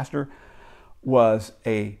as a pastor was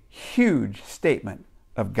a huge statement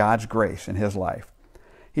of God's grace in his life.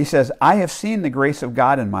 He says, I have seen the grace of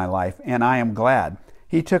God in my life, and I am glad.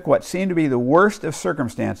 He took what seemed to be the worst of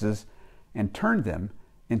circumstances and turned them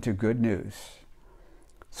into good news.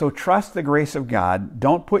 So trust the grace of God.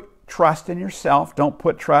 Don't put trust in yourself. Don't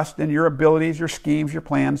put trust in your abilities, your schemes, your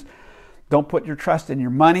plans. Don't put your trust in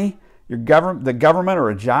your money, the government, or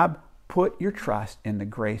a job. Put your trust in the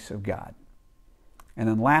grace of God. And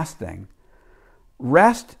then last thing,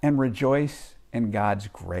 rest and rejoice in God's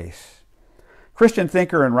grace. Christian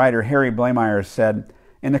thinker and writer Harry Blameyer said,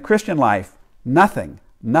 in the Christian life, nothing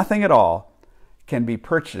at all can be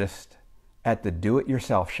purchased at the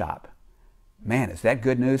do-it-yourself shop. Man, is that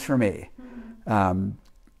good news for me.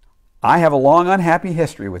 I have a long unhappy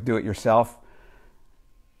history with do-it-yourself,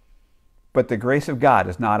 but the grace of God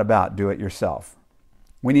is not about do-it-yourself.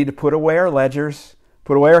 We need to put away our ledgers,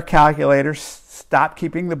 put away our calculators, stop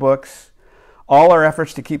keeping the books. All our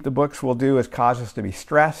efforts to keep the books will do is cause us to be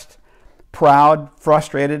stressed, proud,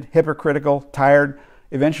 frustrated, hypocritical, tired,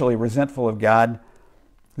 eventually resentful of God.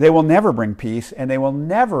 They will never bring peace, and they will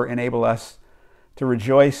never enable us to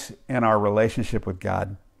rejoice in our relationship with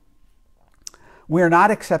God. We are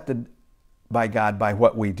not accepted by God by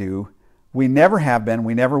what we do. We never have been.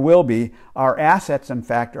 We never will be. Our assets, in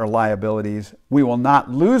fact, are liabilities. We will not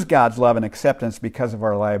lose God's love and acceptance because of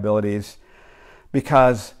our liabilities,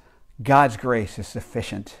 because God's grace is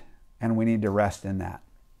sufficient, and we need to rest in that.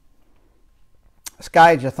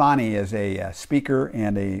 Skye Jethani is a speaker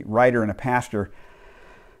and a writer and a pastor.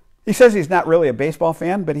 He says he's not really a baseball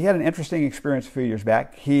fan, but he had an interesting experience a few years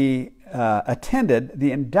back. He attended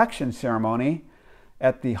the induction ceremony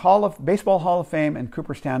at the Baseball Hall of Fame in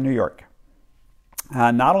Cooperstown, New York.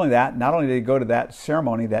 Not only did he go to that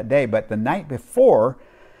ceremony that day, but the night before,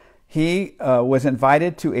 he was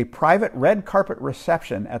invited to a private red carpet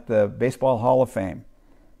reception at the Baseball Hall of Fame.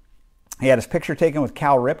 He had his picture taken with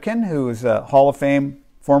Cal Ripken, who is a Hall of Fame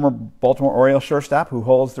former Baltimore Orioles shortstop who still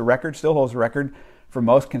holds the record for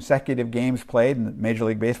most consecutive games played in Major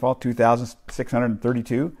League Baseball,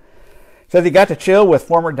 2,632. Says he got to chill with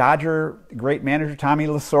former Dodger great manager Tommy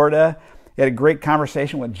Lasorda. He had a great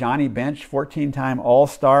conversation with Johnny Bench, 14-time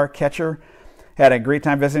All-Star catcher. Had a great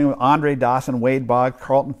time visiting with Andre Dawson, Wade Boggs,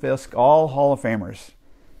 Carlton Fisk, all Hall of Famers.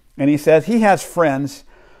 And he says he has friends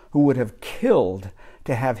who would have killed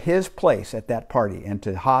to have his place at that party and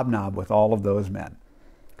to hobnob with all of those men.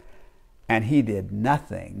 And he did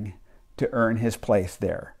nothing to earn his place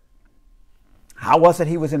there. How was it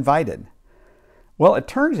he was invited? Well, it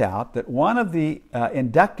turns out that one of the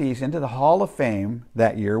inductees into the Hall of Fame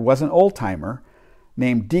that year was an old-timer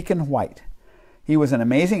named Deacon White. He was an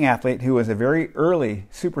amazing athlete who was a very early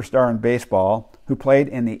superstar in baseball who played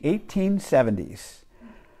in the 1870s.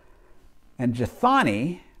 And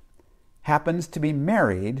Jethani happens to be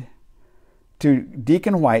married to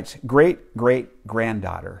Deacon White's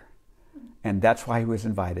great-great-granddaughter. And that's why he was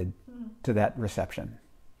invited to that reception.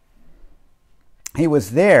 He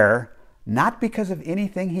was there not because of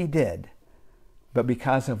anything he did, but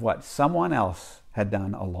because of what someone else had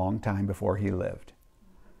done a long time before he lived.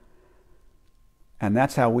 And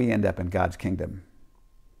that's how we end up in God's kingdom.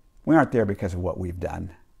 We aren't there because of what we've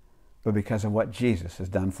done, but because of what Jesus has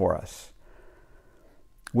done for us.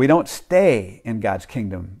 We don't stay in God's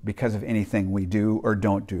kingdom because of anything we do or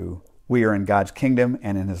don't do. We are in God's kingdom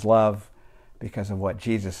and in His love because of what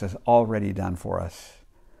Jesus has already done for us.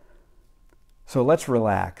 So let's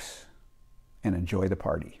relax and enjoy the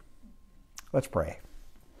party. Let's pray.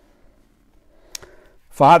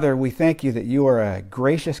 Father, we thank you that you are a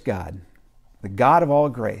gracious God, the God of all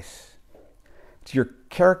grace. It's your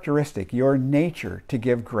characteristic, your nature to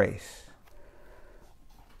give grace.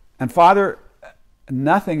 And Father,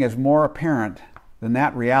 nothing is more apparent than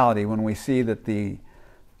that reality when we see that the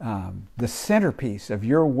centerpiece of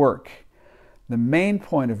your work, the main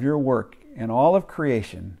point of your work in all of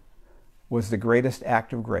creation, was the greatest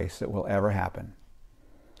act of grace that will ever happen.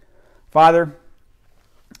 Father,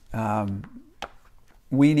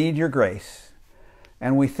 we need your grace,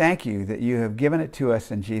 and we thank you that you have given it to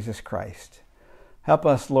us in Jesus Christ. Help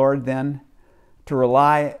us, Lord, then, to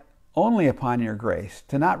rely only upon your grace,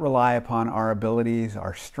 to not rely upon our abilities,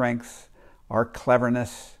 our strengths, our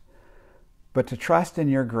cleverness, but to trust in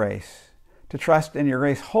your grace,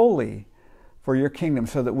 wholly for your kingdom,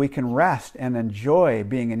 so that we can rest and enjoy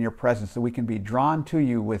being in your presence, that we can be drawn to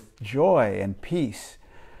you with joy and peace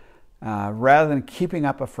rather than keeping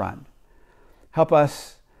up a front. Help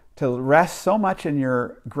us to rest so much in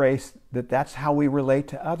your grace that that's how we relate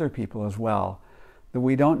to other people as well, that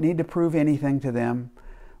we don't need to prove anything to them.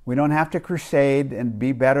 We don't have to crusade and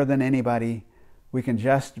be better than anybody. We can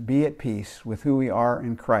just be at peace with who we are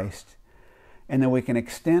in Christ. And then we can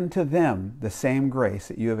extend to them the same grace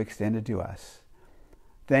that you have extended to us.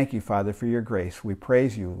 Thank you, Father, for your grace. We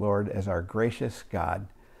praise you, Lord, as our gracious God.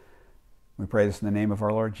 We pray this in the name of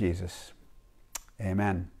our Lord Jesus.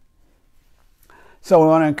 Amen. So we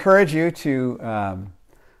want to encourage you to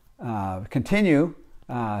continue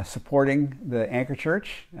supporting the Anchor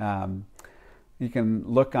Church. You can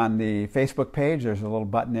look on the Facebook page. There's a little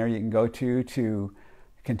button there you can go to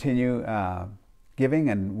continue giving,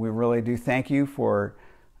 and we really do thank you for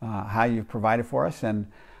how you've provided for us.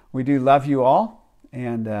 And we do love you all,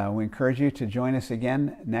 and we encourage you to join us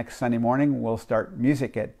again next Sunday morning. We'll start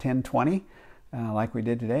music at 10:20 like we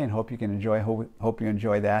did today, and hope you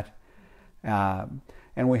enjoy that.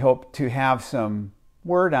 And we hope to have some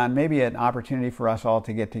word on maybe an opportunity for us all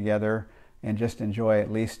to get together and just enjoy,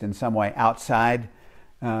 at least in some way, outside,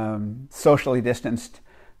 socially distanced,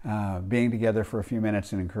 being together for a few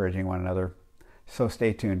minutes and encouraging one another. So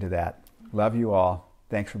stay tuned to that. Love you all.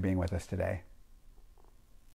 Thanks for being with us today.